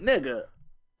like, nigga.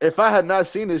 If I had not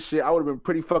seen this shit, I would have been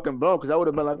pretty fucking blown, because I would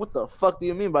have been like, what the fuck do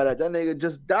you mean by that? That nigga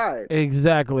just died.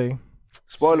 Exactly.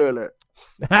 Spoiler alert.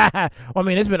 Well, I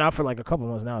mean, it's been out for like a couple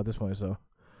months now at this point, so.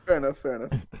 Fair enough.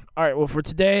 All right, well, for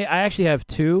today, I actually have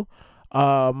 2.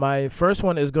 My first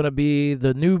one is going to be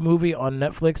the new movie on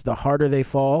Netflix, The Harder They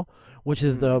Fall, which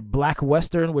is the Black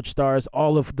Western, which stars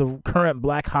all of the current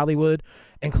Black Hollywood,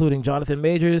 including Jonathan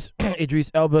Majors,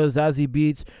 Idris Elba, Zazie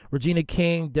Beetz, Regina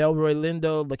King, Delroy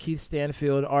Lindo, Lakeith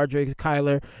Stanfield, Ardrey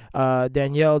Kyler,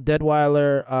 Danielle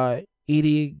Deadwyler,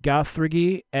 Edie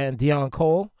Gauthier, and Dion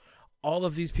Cole. All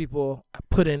of these people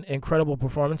put in incredible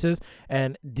performances,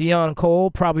 and Dion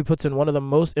Cole probably puts in one of the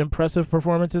most impressive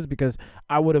performances, because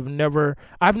I've never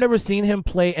seen him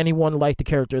play anyone like the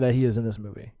character that he is in this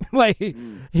movie.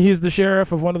 He's the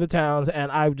sheriff of one of the towns,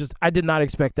 and I did not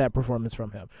expect that performance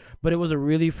from him. But it was a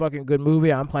really fucking good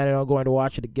movie. I'm planning on going to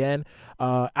watch it again.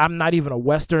 I'm not even a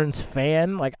Westerns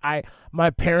fan. My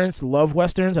parents love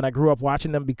Westerns, and I grew up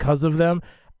watching them because of them.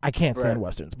 I can't stand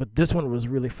Westerns, but this one was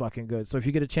really fucking good. So if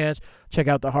you get a chance, check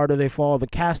out The Harder They Fall. The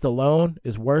cast alone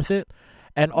is worth it.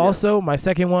 And also, my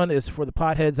second one is for the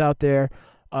potheads out there,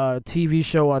 a TV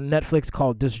show on Netflix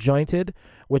called Disjointed,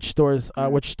 which stars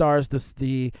I'm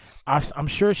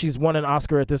sure she's won an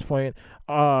Oscar at this point,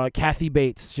 Kathy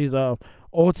Bates. She's a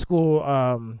old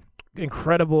school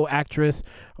incredible actress.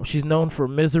 She's known for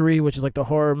Misery, which is like the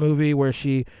horror movie where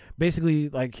she basically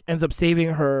like ends up saving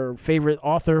her favorite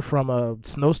author from a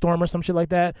snowstorm or some shit like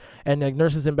that, and like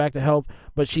nurses him back to health.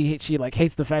 But she like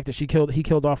hates the fact that he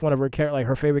killed off one of her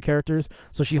favorite characters,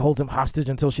 so she holds him hostage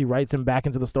until she writes him back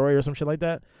into the story or some shit like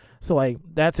that. So like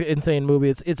that's an insane movie.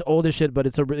 It's old as shit, but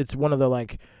it's one of the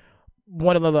like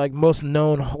one of the like most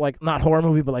known like not horror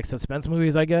movie but like suspense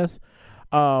movies, I guess.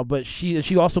 But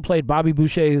she also played Bobby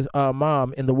Boucher's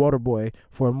mom in The Waterboy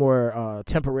for a more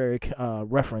temporary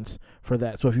reference for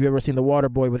that. So if you've ever seen The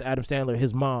Waterboy with Adam Sandler,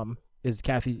 his mom is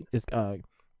Kathy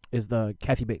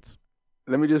Bates.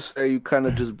 Let me just say, you kind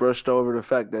of just brushed over the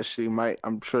fact that she might.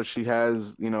 I'm sure she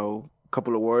has, a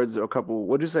couple of words or a couple.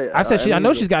 What'd you say? I said I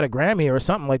know she's got a Grammy or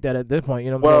something like that at this point.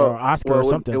 You know, or Oscar or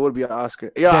something. It would be an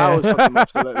Oscar. Yeah, I was fucking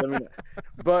much. Let me know.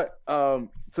 But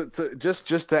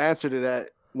just to answer to that.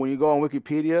 When you go on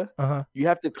Wikipedia, you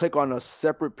have to click on a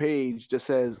separate page that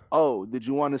says, "Oh, did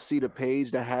you want to see the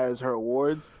page that has her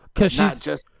awards?" Because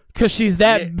she's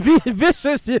that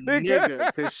vicious,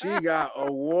 nigga. Because she got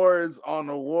awards on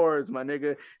awards, my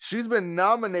nigga. She's been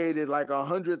nominated like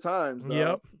 100 times. Though.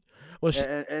 Yep. Well,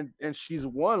 and she's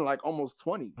won like almost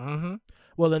 20. Mm-hmm.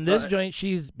 Well, in this joint,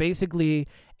 she's basically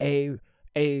a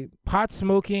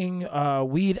pot-smoking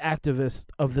weed activist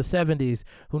of the 70s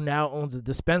who now owns a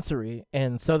dispensary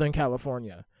in Southern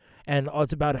California. And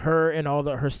it's about her and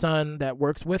her son that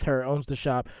works with her owns the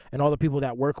shop, and all the people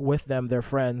that work with them, their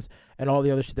friends, and all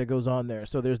the other shit that goes on there.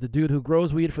 So there's the dude who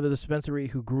grows weed for the dispensary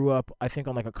who grew up, I think,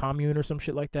 on like a commune or some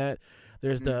shit like that.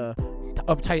 There's the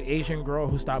uptight Asian girl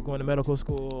who stopped going to medical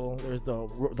school. There's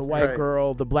the white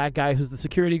girl, the black guy who's the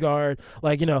security guard.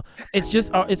 Like, it's just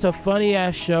it's a funny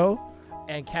ass show.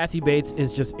 And Kathy Bates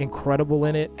is just incredible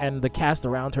in it, and the cast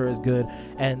around her is good.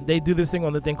 And they do this thing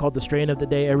on the thing called the Strain of the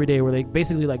Day every day, where they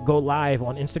basically like go live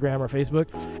on Instagram or Facebook,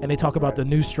 and they talk about the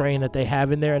new strain that they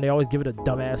have in there, and they always give it a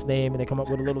dumbass name, and they come up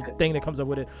with a little thing that comes up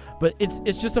with it. But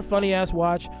it's just a funny ass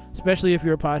watch, especially if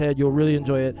you're a pothead. You'll really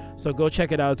enjoy it. So go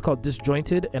check it out. It's called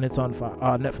Disjointed, and it's on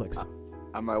Netflix.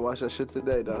 I might watch that shit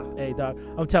today, dog. Hey, dog,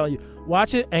 I'm telling you,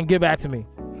 watch it and get back to me.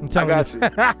 I got you.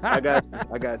 I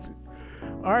got you.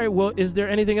 All right, well, is there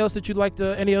anything else that you'd like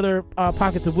to, any other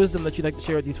pockets of wisdom that you'd like to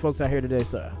share with these folks out here today,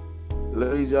 sir?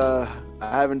 Let me, I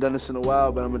haven't done this in a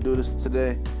while, but I'm going to do this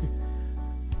today.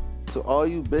 To all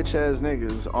you bitch-ass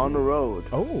niggas on the road,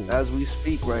 as we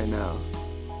speak right now,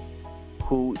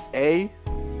 who A,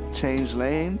 change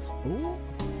lanes,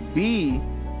 B,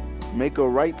 make a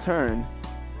right turn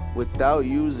without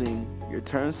using your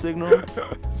turn signal,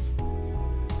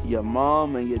 your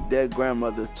mom and your dead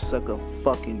grandmother suck a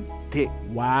fucking dick.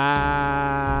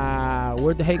 Wow.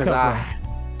 Where'd the hate come from?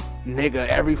 Nigga,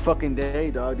 every fucking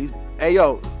day, dog. Hey,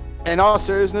 yo, in all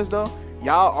seriousness, though,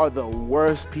 y'all are the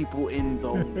worst people in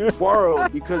the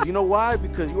world. Because you know why?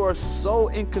 Because you are so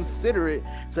inconsiderate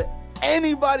to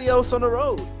anybody else on the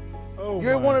road.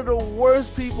 You're one of the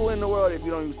worst people in the world if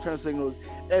you don't use turn signals,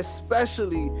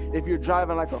 especially if you're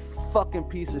driving like a fucking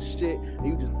piece of shit and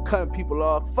you just cutting people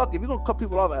off. Fuck, if you're gonna cut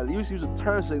people off, at least use a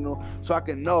turn signal so I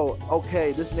can know,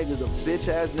 okay, this nigga's a bitch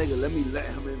ass nigga. Let me let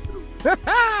him in through.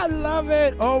 I love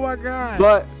it. Oh my God.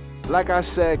 But like I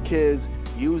said, kids,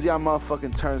 use y'all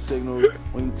motherfucking turn signals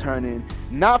when you turn in.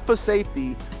 Not for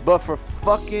safety, but for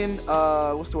fucking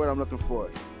what's the word I'm looking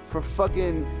for? For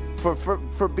fucking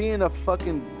for being a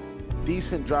fucking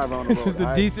decent driver on the road. Just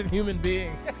a decent human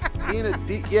being. Being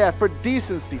for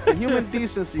decency, for human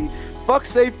decency. Fuck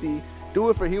safety. Do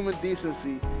it for human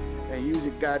decency, and use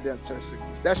your goddamn turn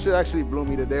signals. That shit actually blew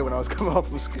me today when I was coming home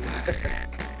from school.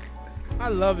 I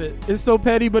love it. It's so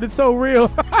petty, but it's so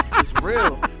real. It's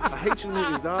real. I hate you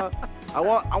niggas, dog. I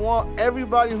want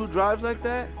everybody who drives like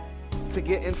that to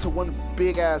get into one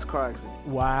big ass car accident.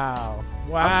 Wow.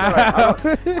 I'm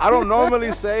sorry. I don't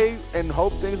normally say and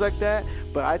hope things like that,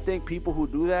 but I think people who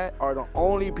do that are the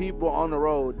only people on the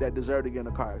road that deserve to get in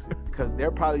a car accident, because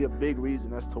they're probably a big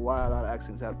reason as to why a lot of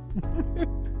accidents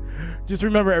happen. Just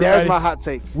remember, everybody. There's my hot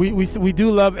take. We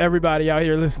do love everybody out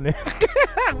here listening.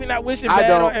 We're not wishing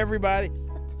bad on everybody.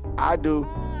 I do.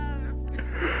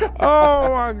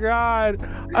 Oh my God.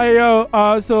 Hey, yo,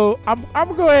 so I'm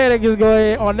gonna go ahead and just go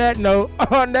ahead on that note,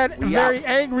 on that very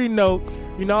angry note.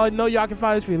 You know, I know y'all can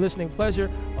find us for your listening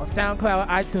pleasure on SoundCloud,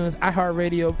 iTunes,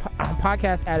 iHeartRadio,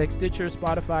 Podcast Addict, Stitcher,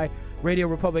 Spotify, Radio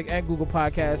Republic, and Google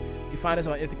Podcasts. You can find us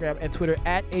on Instagram and Twitter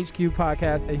at HQ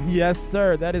Podcast. And yes,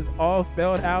 sir, that is all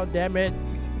spelled out, damn it.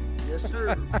 Yes,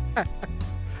 sir.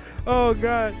 Oh,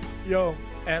 God. Yo,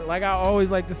 and like I always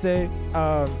like to say,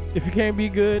 if you can't be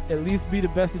good, at least be the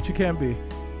best that you can be.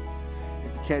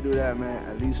 If you can't do that, man,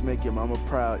 at least make your mama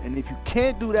proud. And if you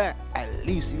can't do that, at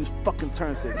least use fucking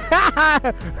turn signals.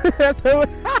 That's it. All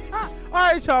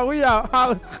right, y'all, we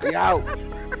out. We out.